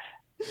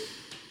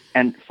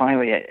 And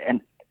finally,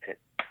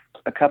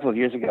 a couple of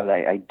years ago,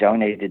 I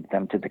donated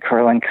them to the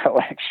Curlin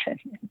collection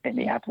in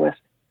Minneapolis.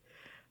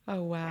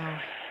 Oh, wow.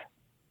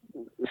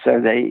 So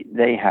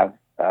they have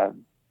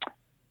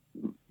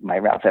my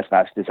Ralph S.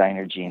 Mouse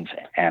designer jeans,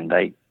 and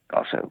I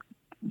also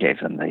gave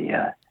them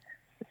the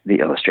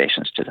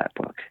illustrations to that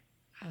book.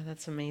 Oh,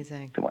 that's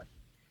amazing. The one.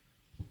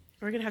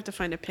 We're going to have to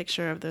find a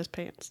picture of those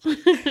pants.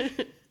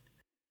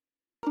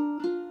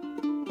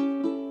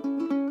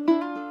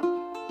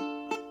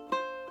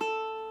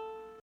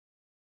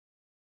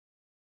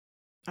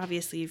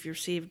 Obviously, you've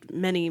received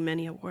many,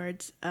 many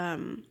awards,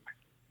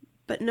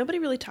 but nobody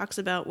really talks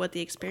about what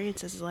the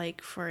experience is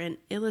like for an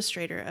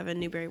illustrator of a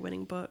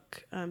Newbery-winning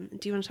book.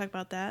 Do you want to talk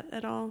about that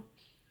at all?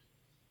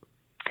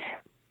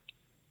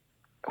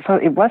 Well,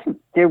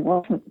 there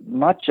wasn't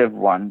much of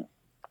one.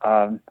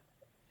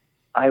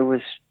 I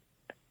was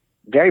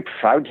very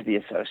proud to be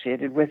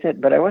associated with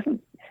it, but I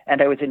wasn't,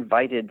 and I was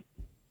invited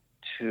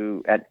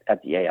to, at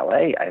the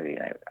ALA,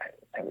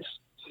 I was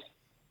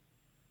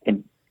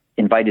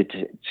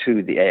invited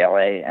to the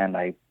ALA, and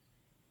I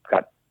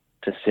got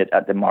to sit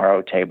at the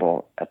Morrow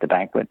table at the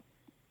banquet.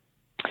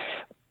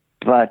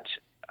 But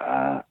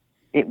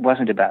it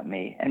wasn't about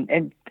me. And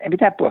I mean,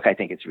 that book, I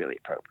think it's really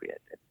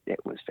appropriate.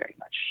 It was very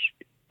much,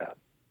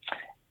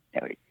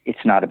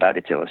 it's not about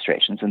its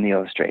illustrations, and the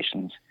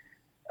illustrations,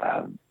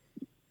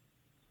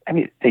 I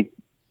mean,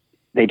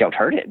 they don't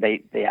hurt it.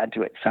 They add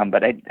to it some,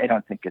 but I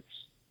don't think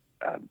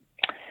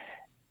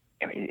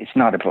it's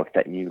not a book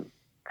that you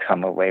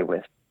come away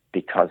with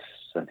because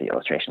of the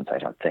illustrations, I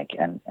don't think.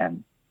 And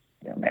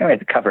anyway,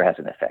 the cover has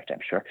an effect, I'm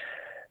sure.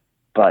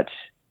 But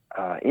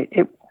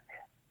it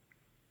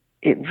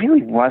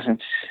really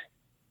wasn't.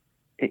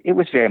 It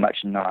was very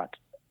much not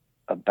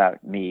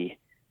about me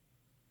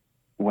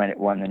when it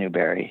won the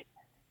Newbery,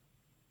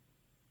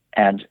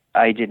 and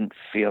I didn't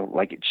feel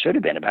like it should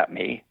have been about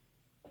me.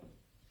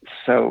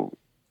 So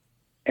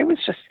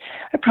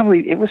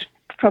it was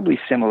probably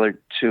similar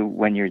to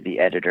when you're the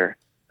editor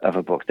of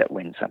a book that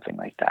wins something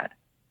like that.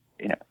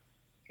 You know,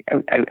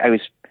 I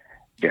was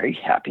very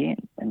happy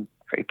and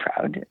very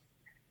proud.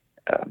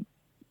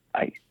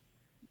 I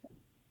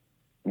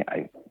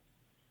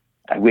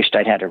wished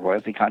I'd had a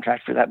royalty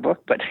contract for that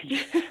book, but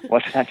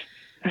wasn't that?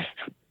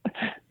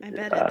 I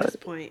bet at this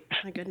point,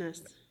 my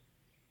goodness.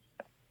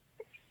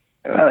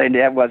 Well,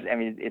 it was. I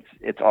mean,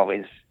 it's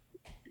always,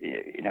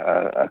 you know,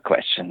 a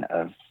question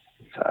of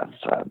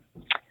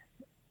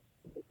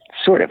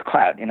sort of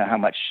clout. You know, how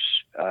much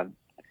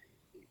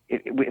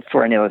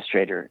for an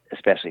illustrator,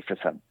 especially for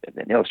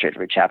an illustrator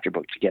for a chapter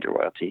book, to get a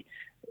royalty.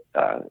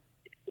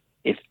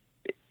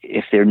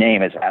 If their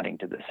name is adding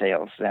to the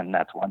sales, then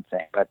that's one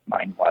thing. But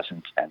mine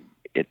wasn't, and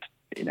it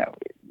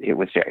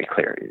was very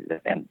clear.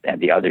 And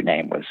the other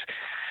name was,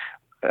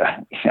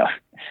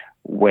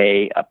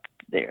 way up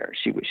there.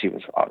 She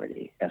was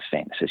already as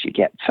famous as you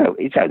get. So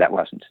that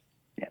wasn't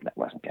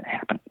going to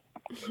happen.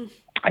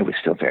 I was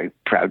still very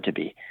proud to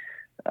be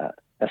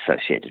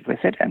associated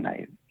with it, and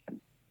I'm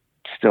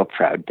still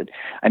proud that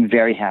I'm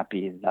very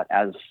happy that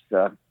as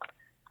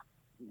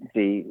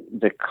the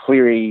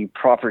Cleary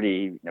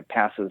property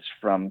passes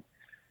from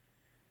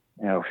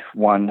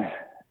one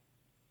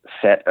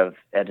set of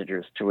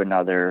editors to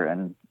another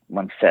and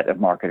one set of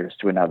marketers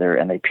to another,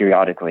 and they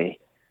periodically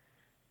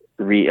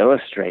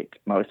re-illustrate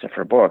most of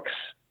her books,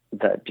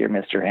 that Dear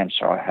Mr.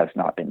 Henshaw has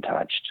not been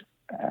touched.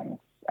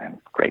 I'm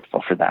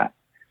grateful for that.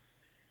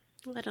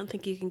 Well, I don't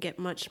think you can get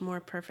much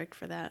more perfect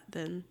for that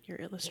than your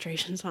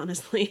illustrations,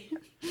 honestly.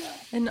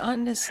 And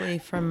honestly,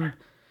 from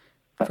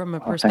a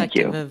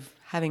perspective of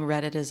having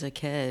read it as a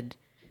kid,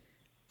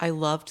 I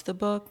loved the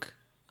book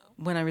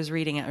when I was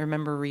reading it. I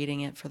remember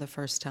reading it for the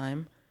first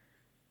time,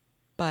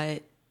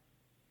 but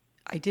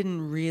I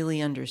didn't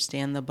really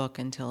understand the book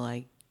until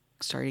I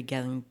started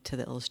getting to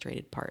the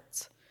illustrated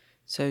parts.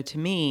 So to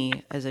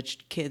me, as a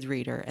kid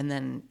reader, and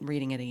then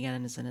reading it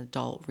again as an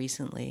adult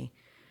recently,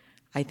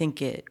 I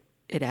think it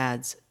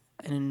adds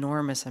an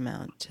enormous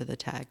amount to the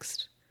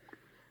text.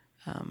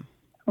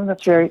 Well,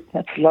 that's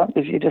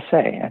lovely of you to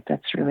say.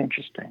 That's really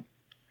interesting.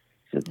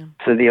 So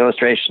the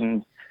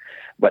illustration,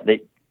 what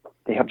they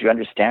helped you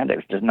understand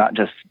it, does not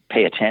just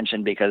pay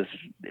attention because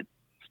it's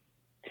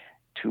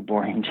too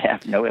boring to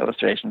have no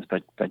illustrations,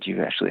 but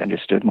you actually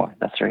understood more.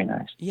 That's very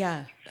nice.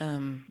 Yeah,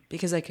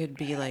 because I could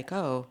be like,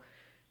 oh,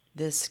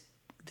 this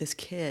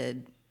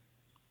kid,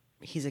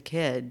 he's a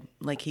kid.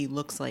 Like, he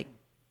looks like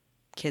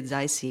kids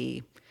I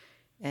see,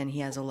 and he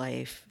has a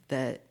life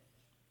that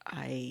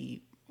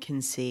I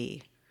can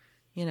see,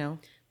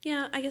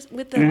 Yeah, I guess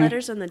with the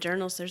letters and the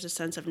journals, there's a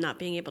sense of not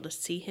being able to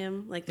see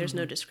him. Like, there's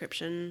no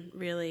description,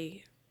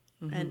 really.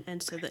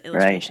 And so the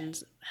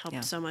illustrations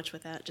help so much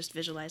with that, just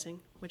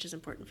visualizing, which is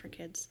important for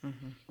kids.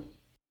 Mm-hmm.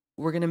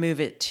 We're going to move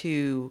it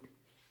to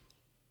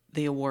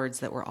the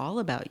awards that were all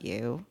about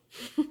you,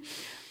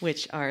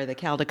 which are the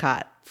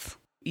Caldecots.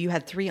 You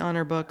had 3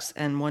 honor books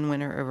and 1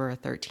 winner over a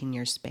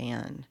 13-year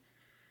span.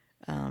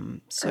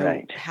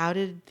 How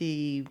did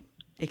the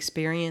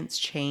experience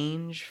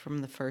change from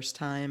the first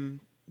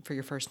time for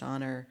your first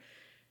honor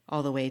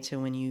all the way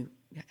to when you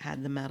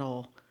had the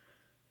medal?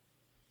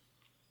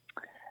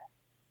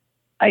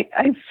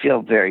 I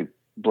feel very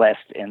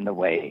blessed in the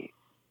way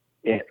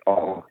it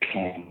all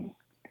came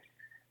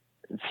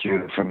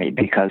through for me,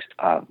 because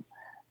I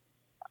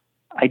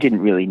didn't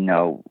really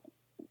know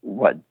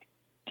what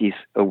these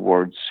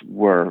awards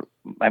were.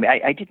 I mean,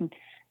 I didn't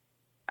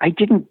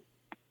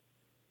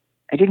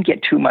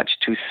get too much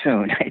too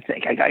soon. I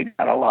think I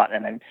got a lot,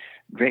 and I'm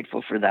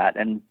grateful for that.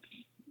 And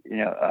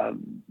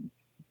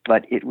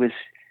but it was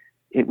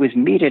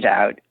meted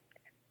out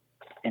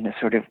in a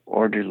sort of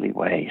orderly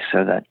way,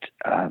 so that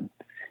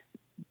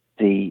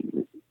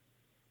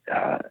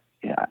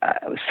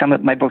some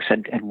of my books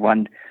had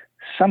won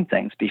some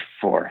things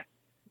before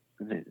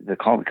the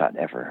Caldecott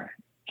ever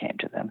came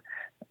to them,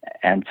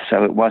 and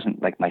so it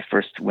wasn't like my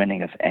first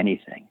winning of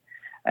anything.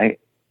 I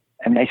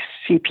mean, I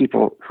see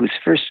people whose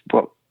first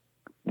book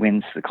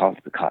wins the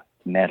Caldecott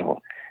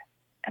medal,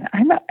 and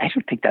I don't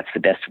think that's the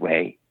best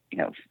way,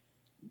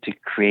 to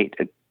create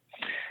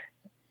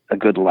a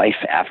good life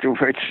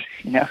afterwards,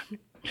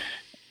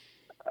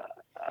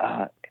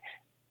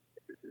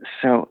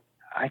 So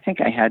I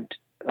think I had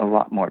a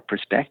lot more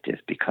perspective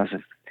because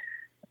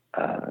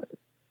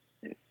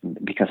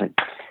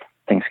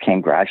things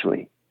came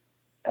gradually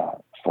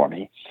for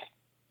me.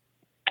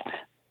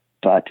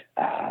 But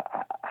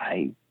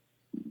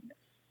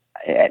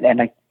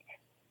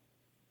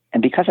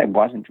and because I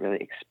wasn't really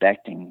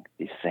expecting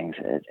these things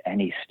at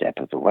any step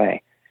of the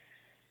way,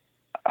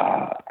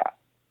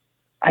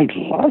 I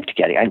loved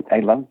getting. I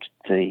loved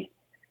the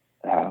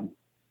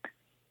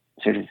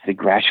sort of the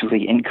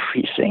gradually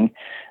increasing,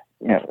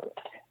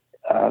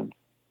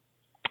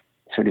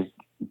 sort of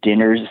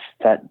dinners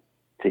that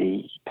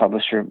the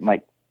publisher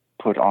might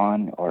put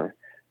on, or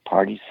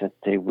parties that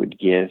they would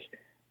give,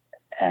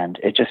 and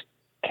it just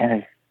kind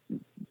of,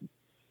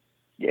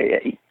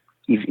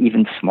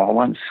 even small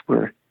ones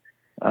were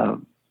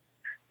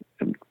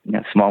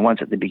small ones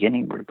at the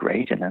beginning were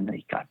great, and then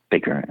they got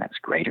bigger, and that's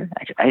greater.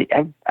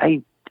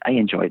 I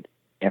enjoyed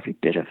every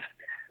bit of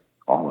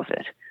all of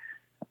it,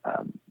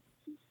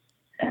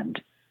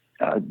 and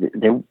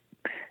there.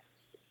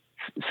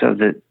 So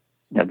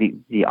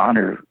the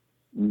honor,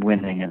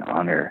 winning an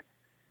honor,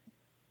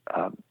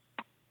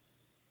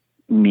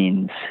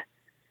 means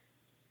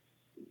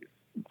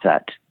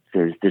that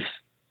there's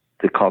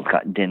the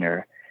Caldecott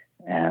dinner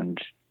and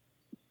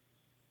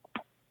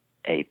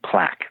a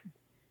plaque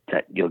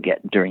that you'll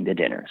get during the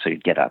dinner. So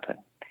you'd get up and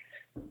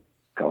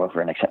go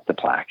over and accept the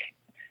plaque,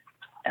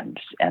 and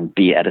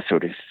be at a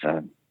sort of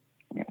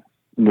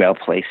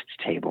well-placed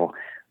table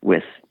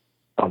with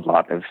a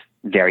lot of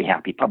very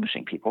happy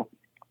publishing people,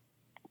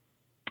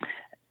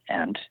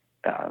 and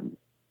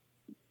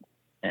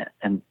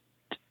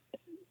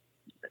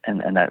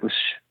that was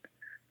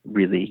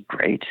really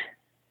great.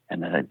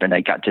 And then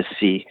I got to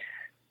see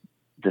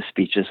the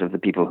speeches of the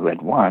people who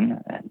had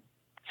won and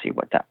see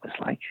what that was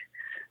like.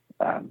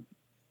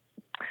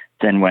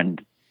 Then when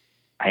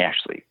I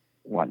actually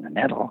won the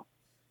medal,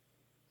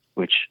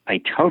 which I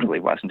totally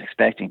wasn't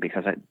expecting,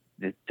 because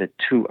the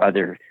two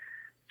other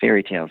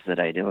fairy tales that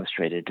I'd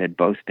illustrated had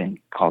both been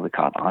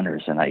Caldecott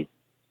honors, and I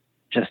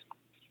just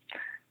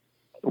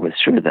was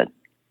sure that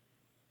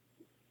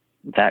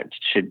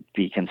should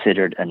be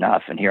considered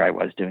enough. And here I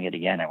was doing it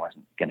again. I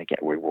wasn't going to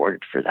get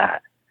rewarded for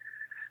that.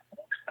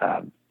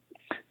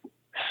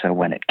 So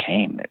when it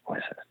came, it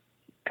was a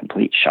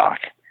complete shock.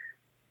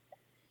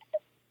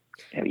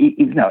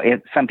 Even though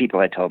some people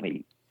had told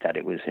me that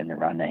it was in the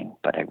running,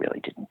 but I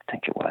really didn't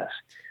think it was.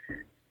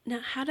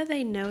 Now, how do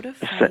they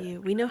notify you?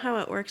 We know how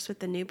it works with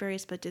the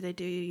Newberys, but do they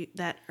do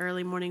that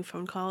early morning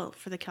phone call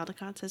for the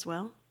Caldecotts as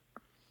well?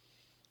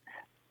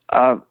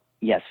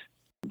 Yes,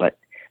 but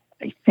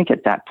I think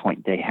at that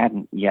point they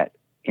hadn't yet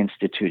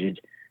instituted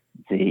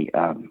the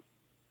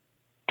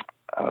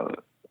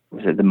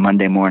the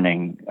Monday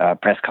morning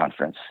press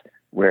conference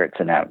where it's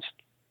announced,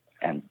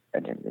 and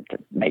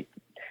it made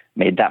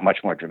that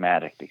much more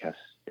dramatic because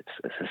it's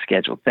a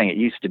scheduled thing. It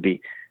used to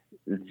be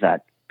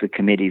that the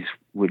committees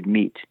would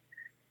meet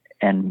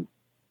and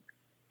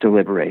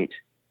deliberate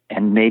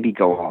and maybe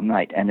go all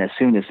night, and as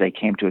soon as they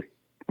came to a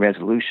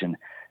resolution,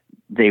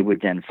 they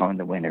would then phone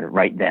the winner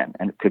right then,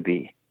 and it could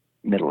be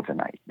middle of the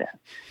night then.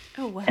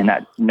 Oh, wow. And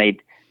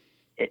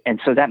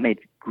so that made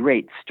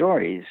great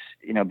stories,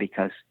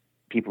 because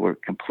people were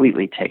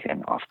completely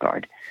taken off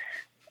guard.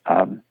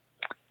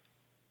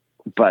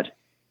 But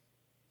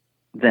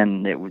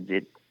then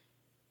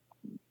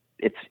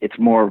it's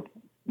more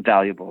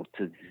valuable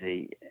to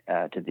the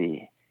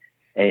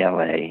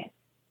ALA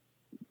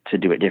to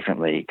do it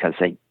differently, because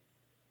they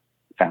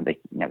found they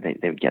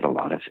would get a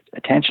lot of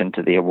attention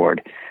to the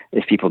award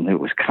if people knew it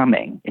was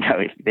coming.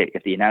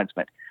 If the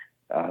announcement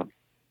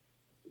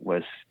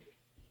was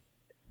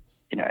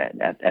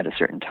at a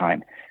certain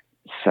time,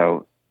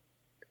 so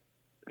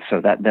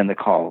that then the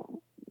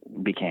call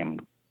became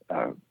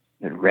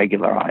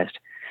regularized.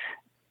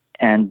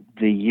 And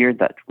the year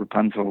that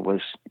Rapunzel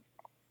was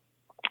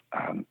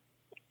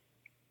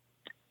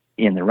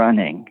in the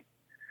running,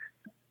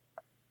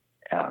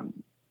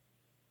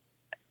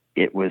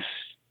 it was,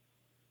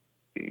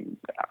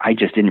 I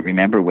just didn't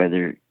remember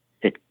whether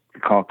the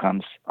call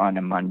comes on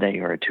a Monday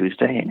or a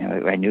Tuesday.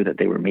 I knew that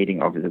they were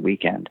meeting over the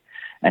weekend,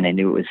 and I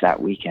knew it was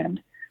that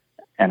weekend,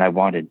 and I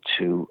wanted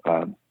to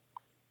know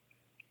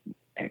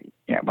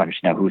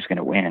who's going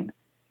to win.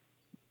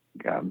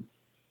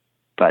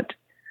 But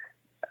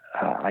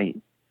I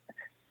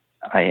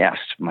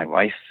asked my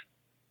wife,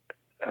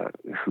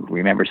 who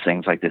remembers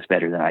things like this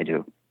better than I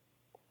do,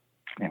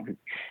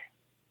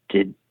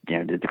 did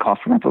the call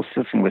for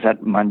Rumpelstiltskin, was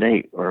that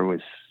Monday or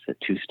was it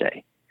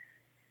Tuesday?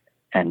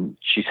 And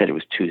she said it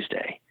was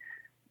Tuesday.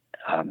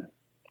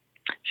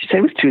 She said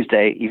it was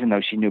Tuesday, even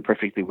though she knew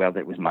perfectly well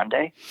that it was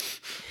Monday,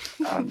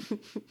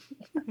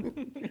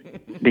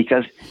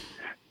 because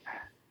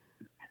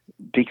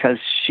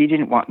she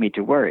didn't want me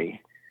to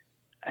worry.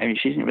 I mean,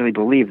 she didn't really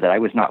believe that I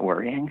was not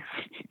worrying.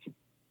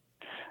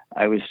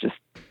 I was just,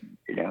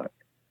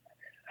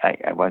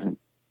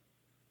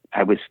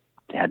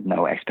 had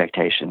no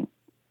expectation,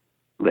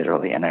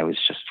 literally, and I was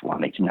just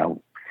wanting to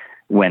know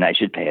when I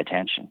should pay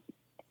attention.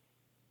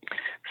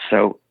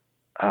 So,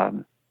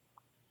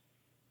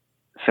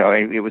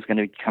 it was going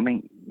to be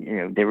coming,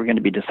 they were going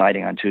to be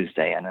deciding on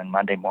Tuesday, and then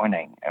Monday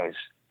morning I was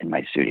in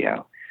my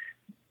studio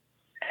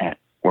at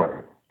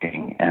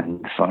working,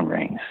 and the phone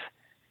rings,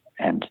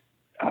 and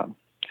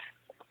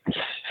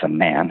some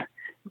man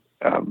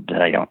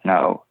that I don't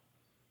know,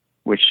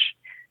 which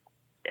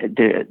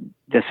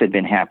this had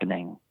been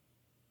happening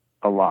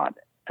a lot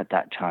at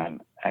that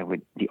time. I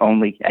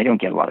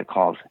don't get a lot of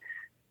calls,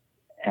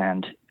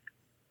 and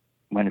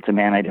when it's a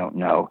man I don't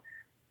know,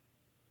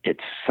 it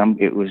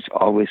was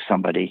always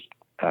somebody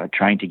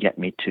trying to get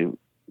me to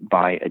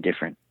buy a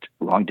different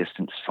long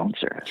distance phone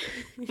service,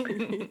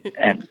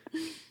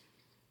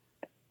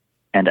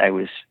 and I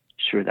was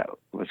sure that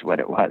was what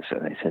it was. So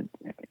they said,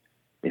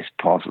 "Is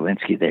Paul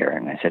Zelinsky there?"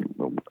 And I said,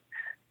 "Well,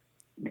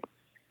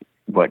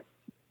 what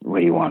do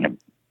you want him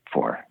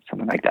for?"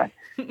 Something like that.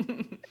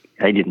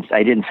 I didn't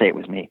say it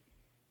was me.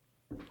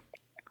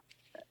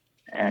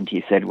 And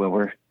he said, well,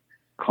 we're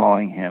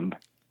calling him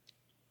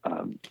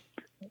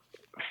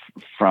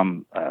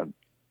from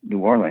New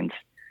Orleans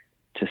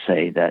to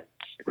say that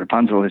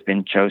Rapunzel has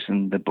been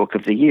chosen the book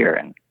of the year.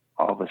 And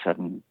all of a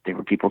sudden there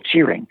were people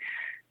cheering.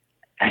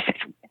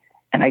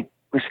 And I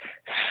was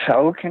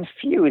so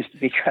confused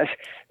because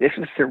this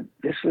was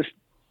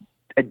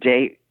a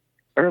day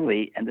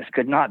early, and this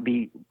could not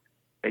be,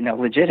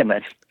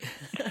 legitimate.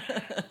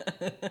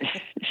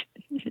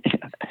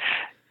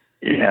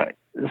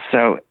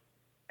 So,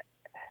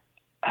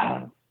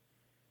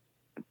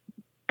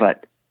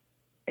 but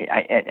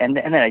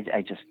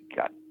I just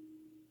got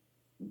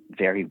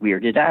very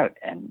weirded out,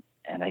 and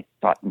I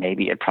thought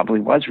maybe it probably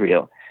was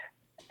real,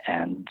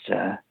 and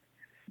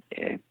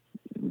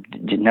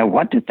didn't know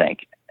what to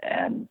think,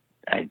 and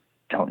I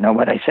don't know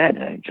what I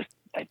said.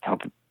 I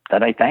told him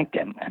that I thanked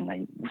him, and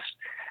I was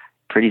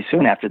pretty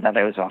soon after that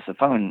I was off the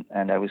phone,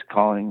 and I was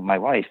calling my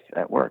wife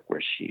at work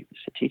where she was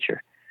a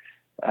teacher,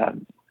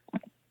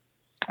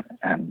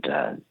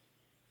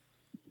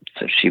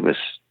 so she was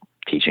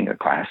teaching a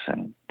class,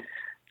 and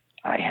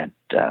I had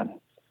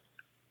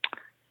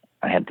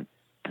the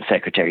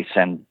secretary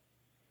send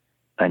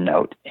a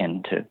note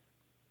into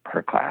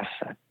her class,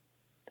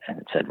 and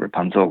it said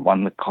Rapunzel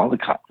won the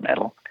Caldecott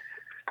medal,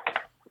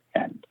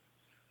 and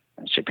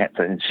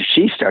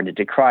she started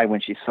to cry when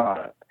she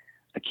saw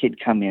a kid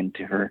come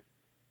into her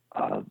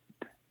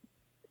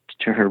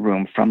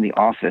room from the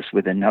office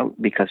with a note,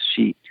 because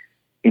she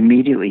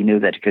immediately knew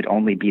that it could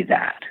only be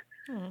that.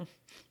 Oh,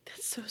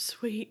 that's so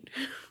sweet.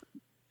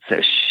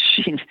 So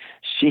she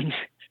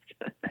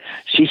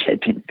had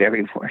been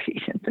very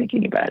worried and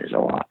thinking about it a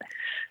lot.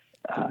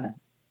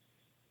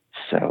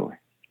 So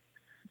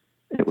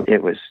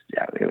it was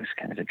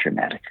kind of a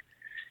dramatic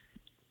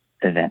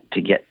event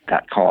to get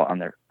that call on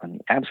the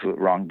absolute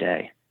wrong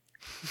day.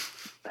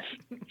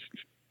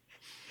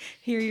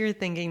 Here you're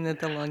thinking that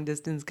the long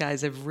distance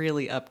guys have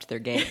really upped their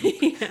game.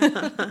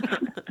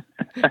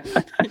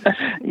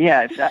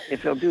 Yeah,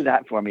 if they'll do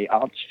that for me,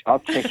 I'll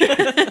take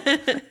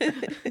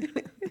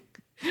it.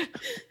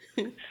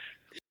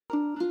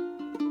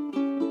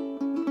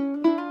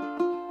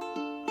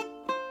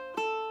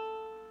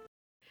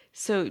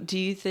 So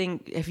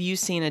have you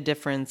seen a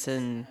difference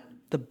in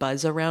the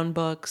buzz around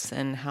books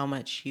and how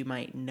much you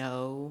might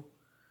know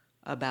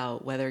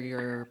about whether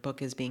your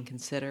book is being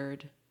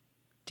considered?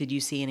 Did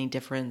you see any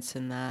difference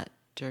in that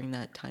during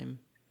that time?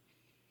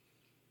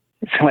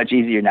 It's so much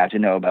easier now to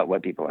know about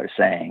what people are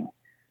saying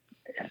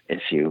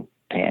if you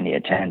pay any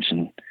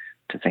attention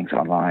to things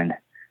online.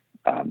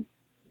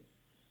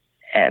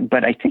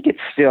 But I think it's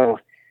still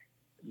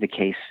the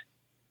case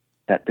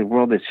that the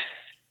world is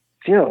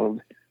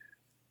filled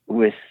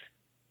with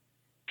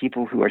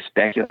people who are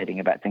speculating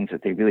about things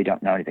that they really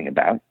don't know anything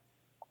about.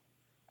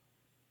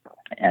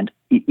 And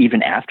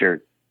even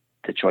after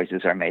the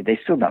choices are made, they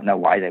still don't know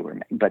why they were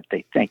made, but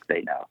they think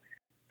they know.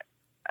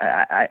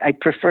 I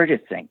prefer to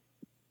think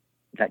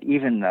that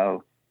even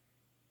though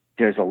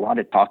there's a lot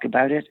of talk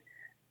about it,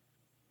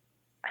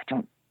 I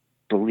don't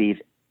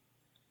believe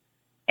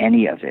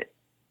any of it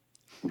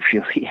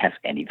really has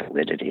any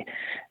validity.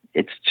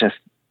 It's just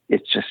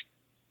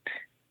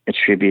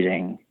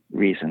attributing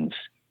reasons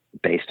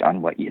based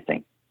on what you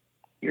think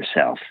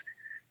yourself.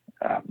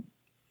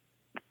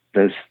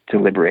 Those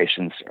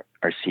deliberations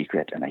are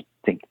secret, and I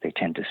think they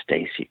tend to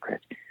stay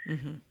secret.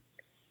 Mm-hmm.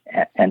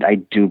 And I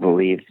do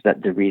believe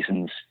that the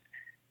reasons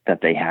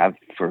that they have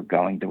for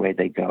going the way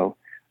they go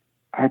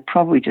are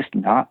probably just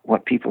not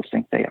what people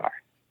think they are.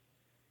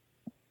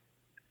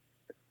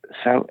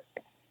 So,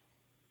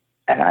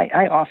 and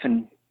I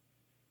often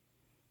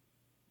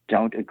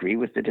don't agree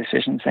with the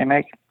decisions they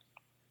make.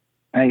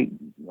 I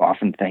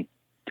often think,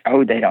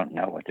 oh, they don't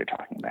know what they're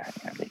talking about.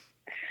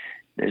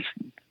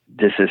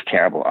 This is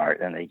terrible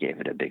art, and they gave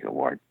it a big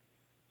award.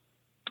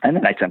 And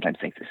then I sometimes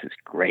think this is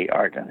great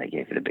art, and they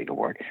gave it a big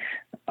award.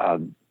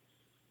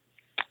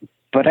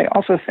 But I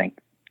also think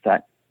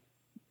that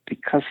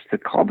because the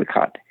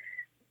Caldecott,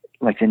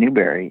 like the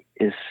Newbery,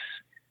 is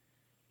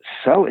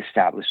so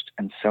established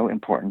and so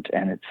important,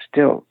 and it's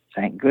still,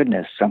 thank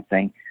goodness,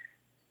 something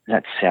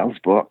that sells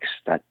books,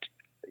 that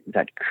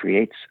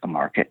creates a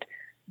market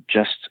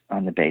just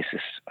on the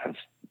basis of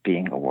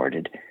being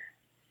awarded,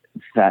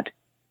 that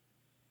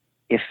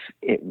if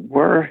it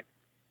were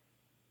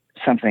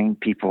something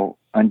people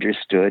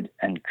understood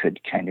and could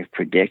kind of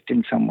predict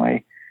in some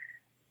way,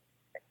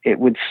 it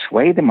would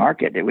sway the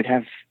market. It would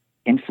have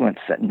influence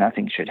that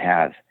nothing should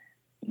have.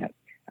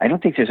 I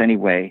don't think there's any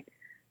way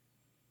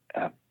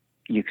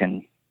you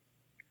can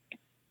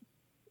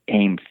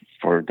aim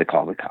for the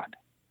Caldecott,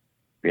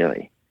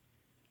 really.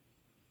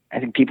 I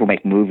think people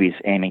make movies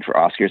aiming for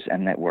Oscars,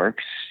 and that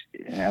works.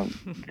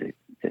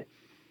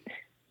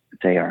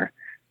 They are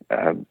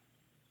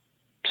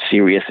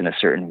serious in a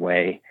certain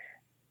way,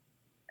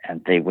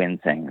 and they win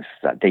things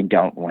that they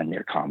don't when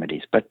they're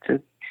comedies. But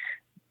the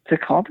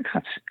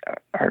Caldecotts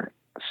are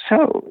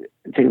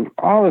they're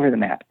all over the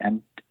map,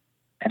 and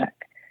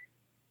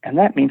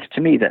that means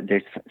to me that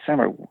there's some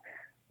are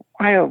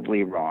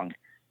wildly wrong,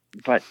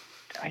 but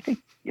I think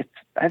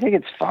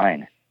it's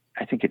fine.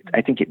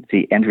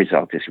 The end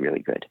result is really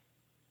good.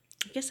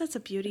 I guess that's the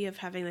beauty of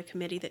having the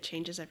committee that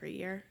changes every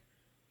year.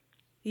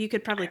 You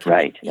could probably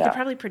Right. You could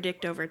probably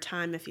predict over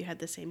time if you had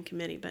the same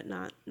committee, but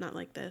not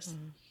like this.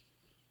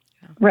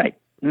 Yeah. Right.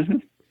 Mm-hmm.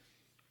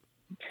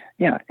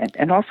 Yeah,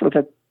 and also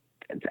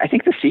I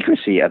think the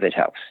secrecy of it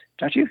helps,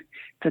 don't you?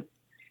 That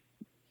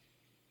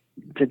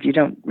you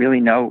don't really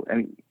know. I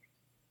mean,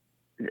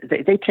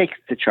 they take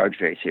the charge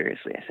very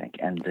seriously, I think,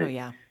 and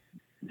the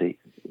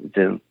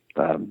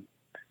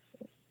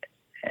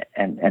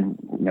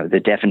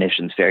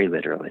definitions very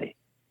literally,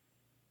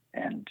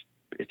 and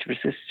it's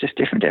just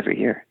different every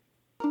year.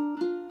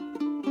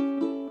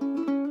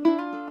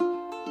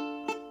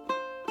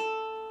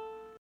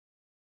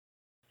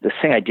 The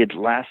thing I did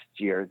last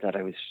year that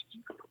I was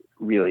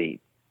really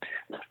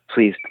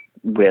pleased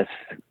with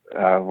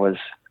was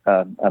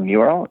a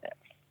mural,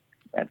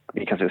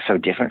 because it was so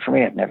different for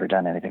me. I'd never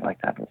done anything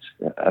like that. It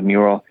was a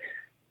mural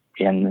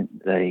in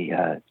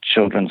the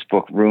children's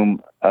book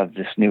room of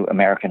this new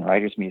American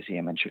Writers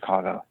Museum in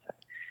Chicago.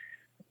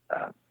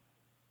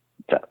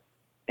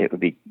 It would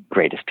be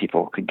great if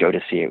people could go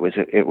to see it.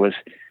 It was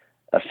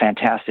a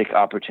fantastic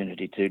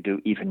opportunity to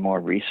do even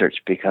more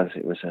research, because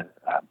it was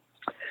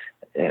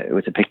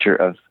a picture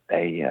of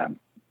a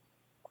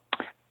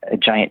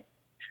giant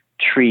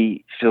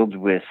tree filled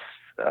with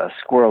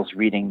squirrels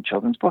reading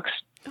children's books.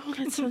 Oh,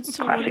 that sounds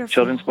so classic wonderful.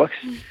 Children's books.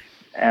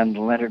 And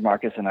Leonard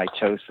Marcus and I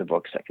chose the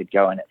books that could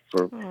go in it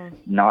for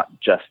not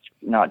just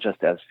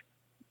as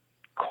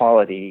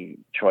quality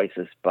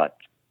choices, but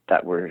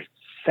that were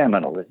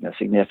seminal and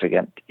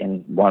significant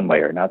in one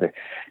way or another.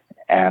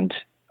 And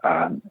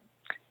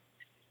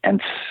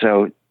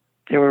so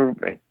there were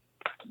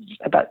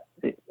about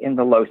in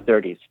the low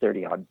 30s,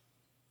 30 odd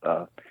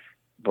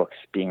books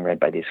being read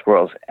by these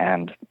squirrels,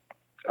 and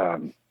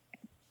I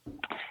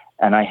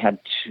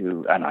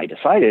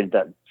decided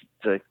that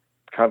the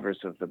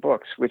covers of the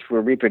books, which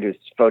were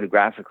reproduced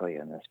photographically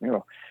in this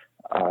mural,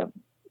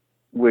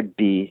 would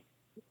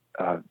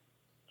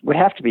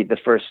have to be the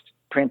first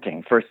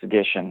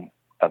edition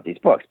of these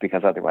books,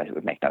 because otherwise it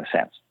would make no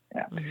sense.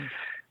 You know? Mm-hmm.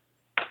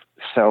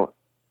 So,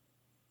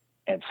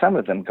 and some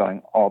of them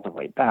going all the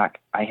way back,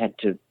 I had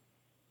to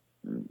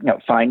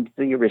find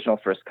the original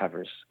first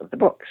covers of the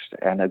books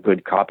and a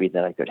good copy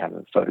that I could have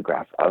a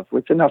photograph of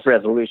with enough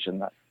resolution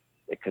that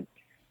it could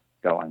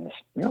go on this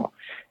mural.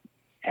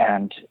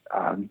 And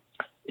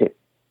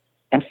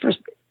for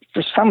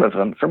some of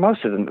them, for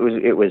most of them,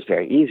 it was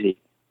very easy.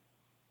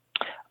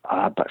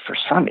 But for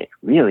some, it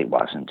really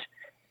wasn't.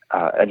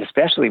 And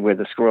especially where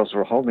the squirrels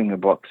were holding the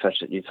book such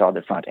that you saw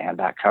the front and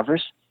back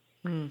covers,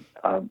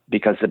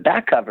 because the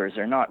back covers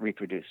are not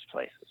reproduced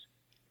places.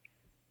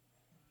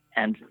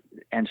 And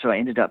so I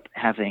ended up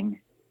having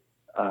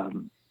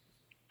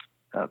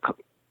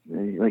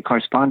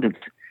correspondence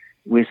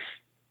with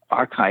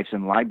archives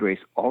and libraries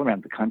all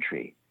around the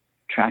country,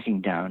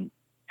 tracking down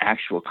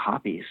actual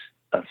copies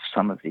of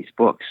some of these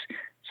books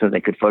so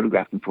they could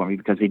photograph them for me,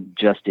 because they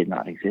just did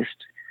not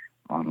exist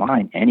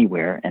online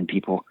anywhere, and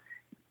people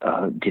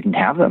didn't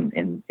have them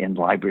in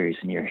libraries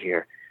near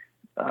here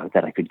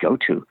that I could go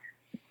to.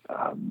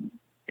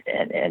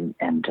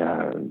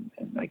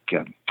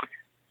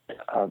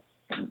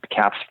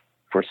 Caps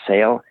for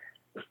Sale,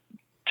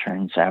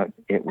 turns out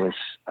it was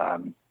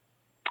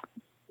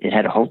it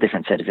had a whole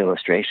different set of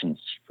illustrations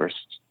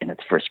in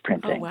its first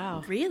printing. Oh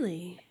wow,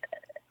 really?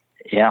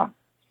 Yeah.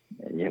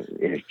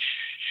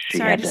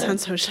 Sorry to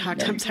sound so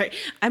shocked. I'm sorry.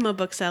 I'm a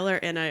bookseller,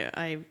 and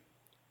I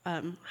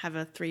have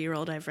a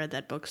 3-year-old. I've read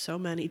that book so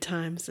many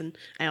times, and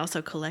I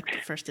also collect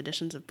first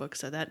editions of books,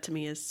 so that to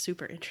me is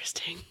super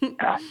interesting.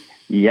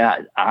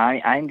 Yeah,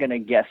 I'm going to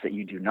guess that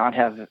you do not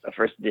have a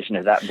first edition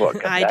of that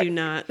book. I do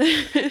not.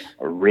 A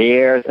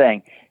rare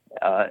thing.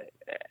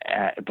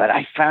 But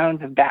I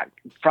found the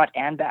front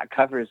and back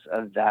covers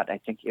of that. I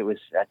think it was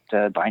at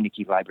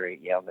Beinecke Library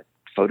at Yale that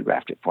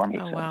photographed it for me,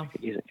 so I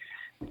could use it.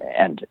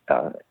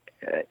 But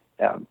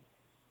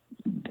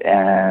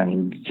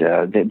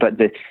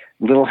the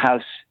Little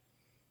House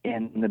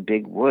in the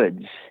Big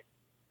Woods,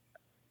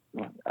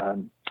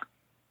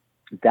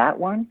 that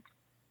one,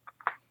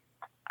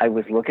 I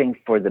was looking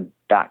for the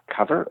back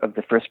cover of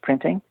the first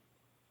printing,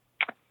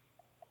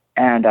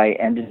 and I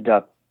ended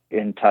up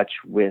in touch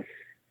with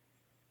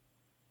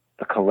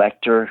a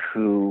collector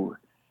who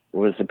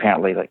was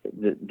apparently like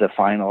the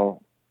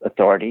final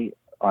authority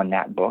on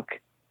that book,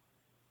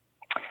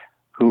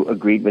 who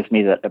agreed with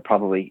me that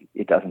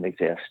it doesn't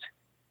exist.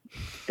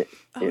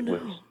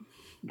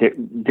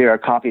 There are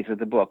copies of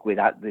the book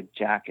without the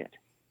jacket,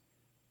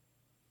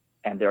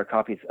 and there are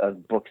copies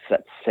of books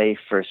that say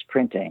first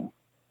printing,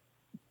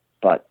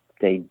 but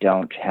they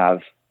don't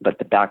have. But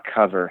the back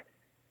cover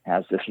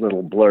has this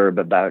little blurb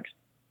about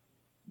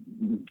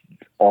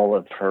all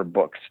of her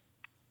books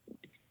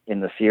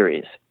in the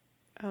series.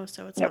 Oh,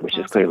 so it's which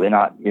is clearly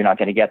not. You're not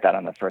going to get that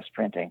on the first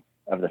printing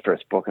of the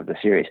first book of the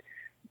series.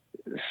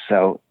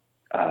 So,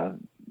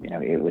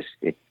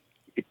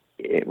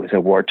 it was a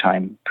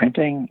wartime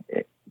printing.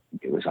 It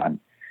was on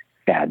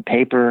bad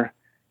paper.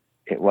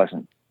 It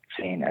wasn't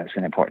seen as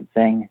an important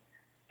thing.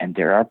 And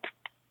there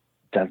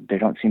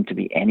don't seem to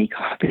be any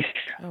copies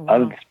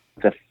of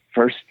the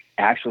first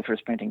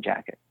printing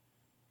jacket.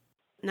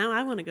 Now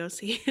I want to go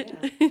see it.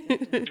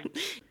 Yeah.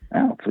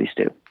 Oh, please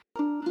do.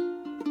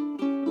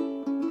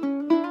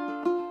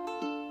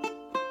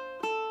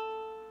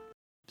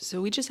 So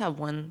we just have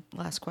one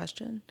last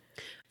question.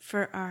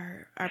 For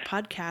our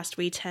podcast,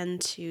 we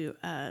tend to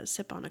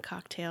sip on a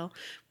cocktail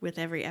with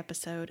every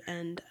episode,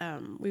 and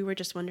we were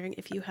just wondering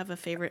if you have a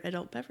favorite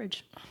adult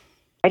beverage.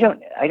 I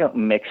don't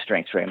mix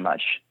drinks very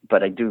much,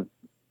 but I do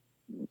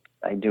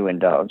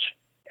indulge.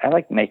 I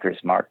like Maker's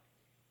Mark,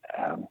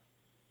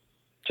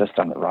 just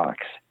on the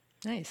rocks.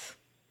 Nice.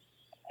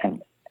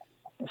 And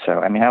so,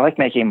 I mean, I like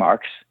making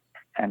marks,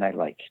 and I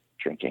like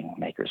drinking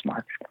Maker's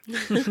Mark.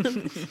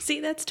 See,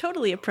 that's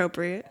totally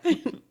appropriate.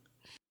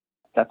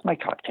 That's my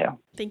cocktail.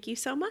 Thank you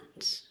so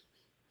much.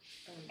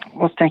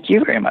 Well, thank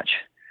you very much.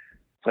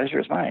 Pleasure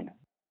is mine.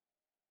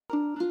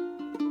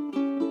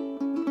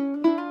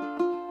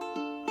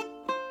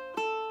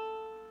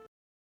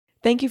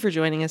 Thank you for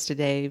joining us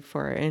today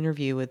for our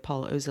interview with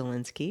Paul O.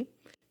 Zelinsky.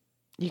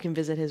 You can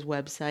visit his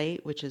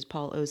website, which is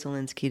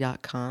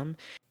paulozelinsky.com,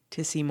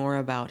 to see more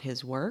about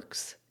his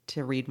works,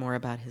 to read more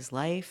about his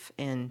life,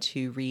 and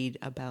to read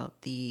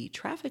about the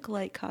traffic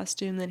light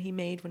costume that he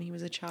made when he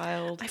was a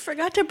child. I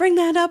forgot to bring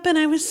that up, and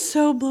I was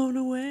so blown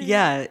away.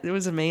 Yeah, it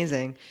was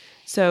amazing.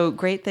 So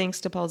great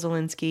thanks to Paul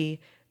Zelinsky.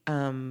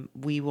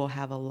 We will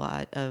have a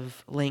lot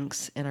of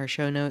links in our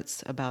show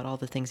notes about all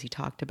the things he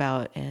talked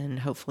about, and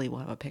hopefully we'll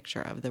have a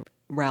picture of the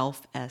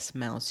Ralph S.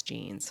 Mouse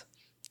jeans.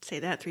 Say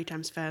that 3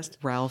 times fast.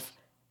 Ralph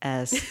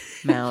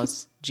S.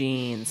 Mouse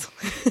jeans.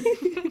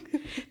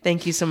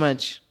 Thank you so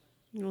much.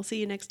 We'll see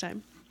you next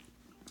time.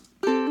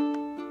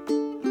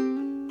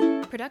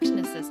 Production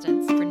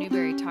assistance for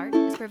Newberry Tart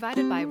is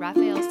provided by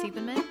Raphael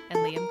Siebenman and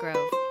Liam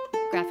Grove.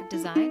 Graphic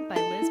design by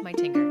Liz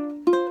Meitinger.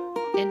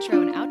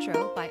 Intro and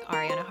outro by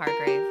Ariana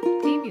Hargrave.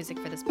 Theme music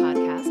for this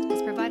podcast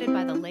is provided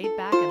by the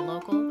laid-back and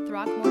local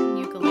Throckmorton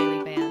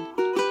Ukulele Band.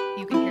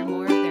 You can hear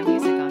more of their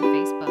music on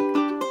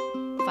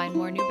Facebook. Find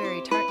more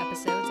Newberry Tart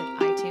episodes at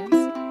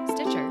iTunes,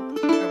 Stitcher,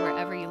 or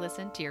wherever you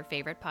listen to your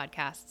favorite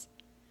podcasts.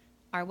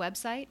 Our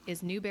website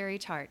is Newberry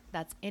Tart.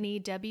 That's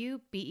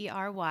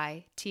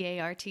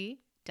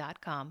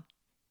NEWBERYTART.com.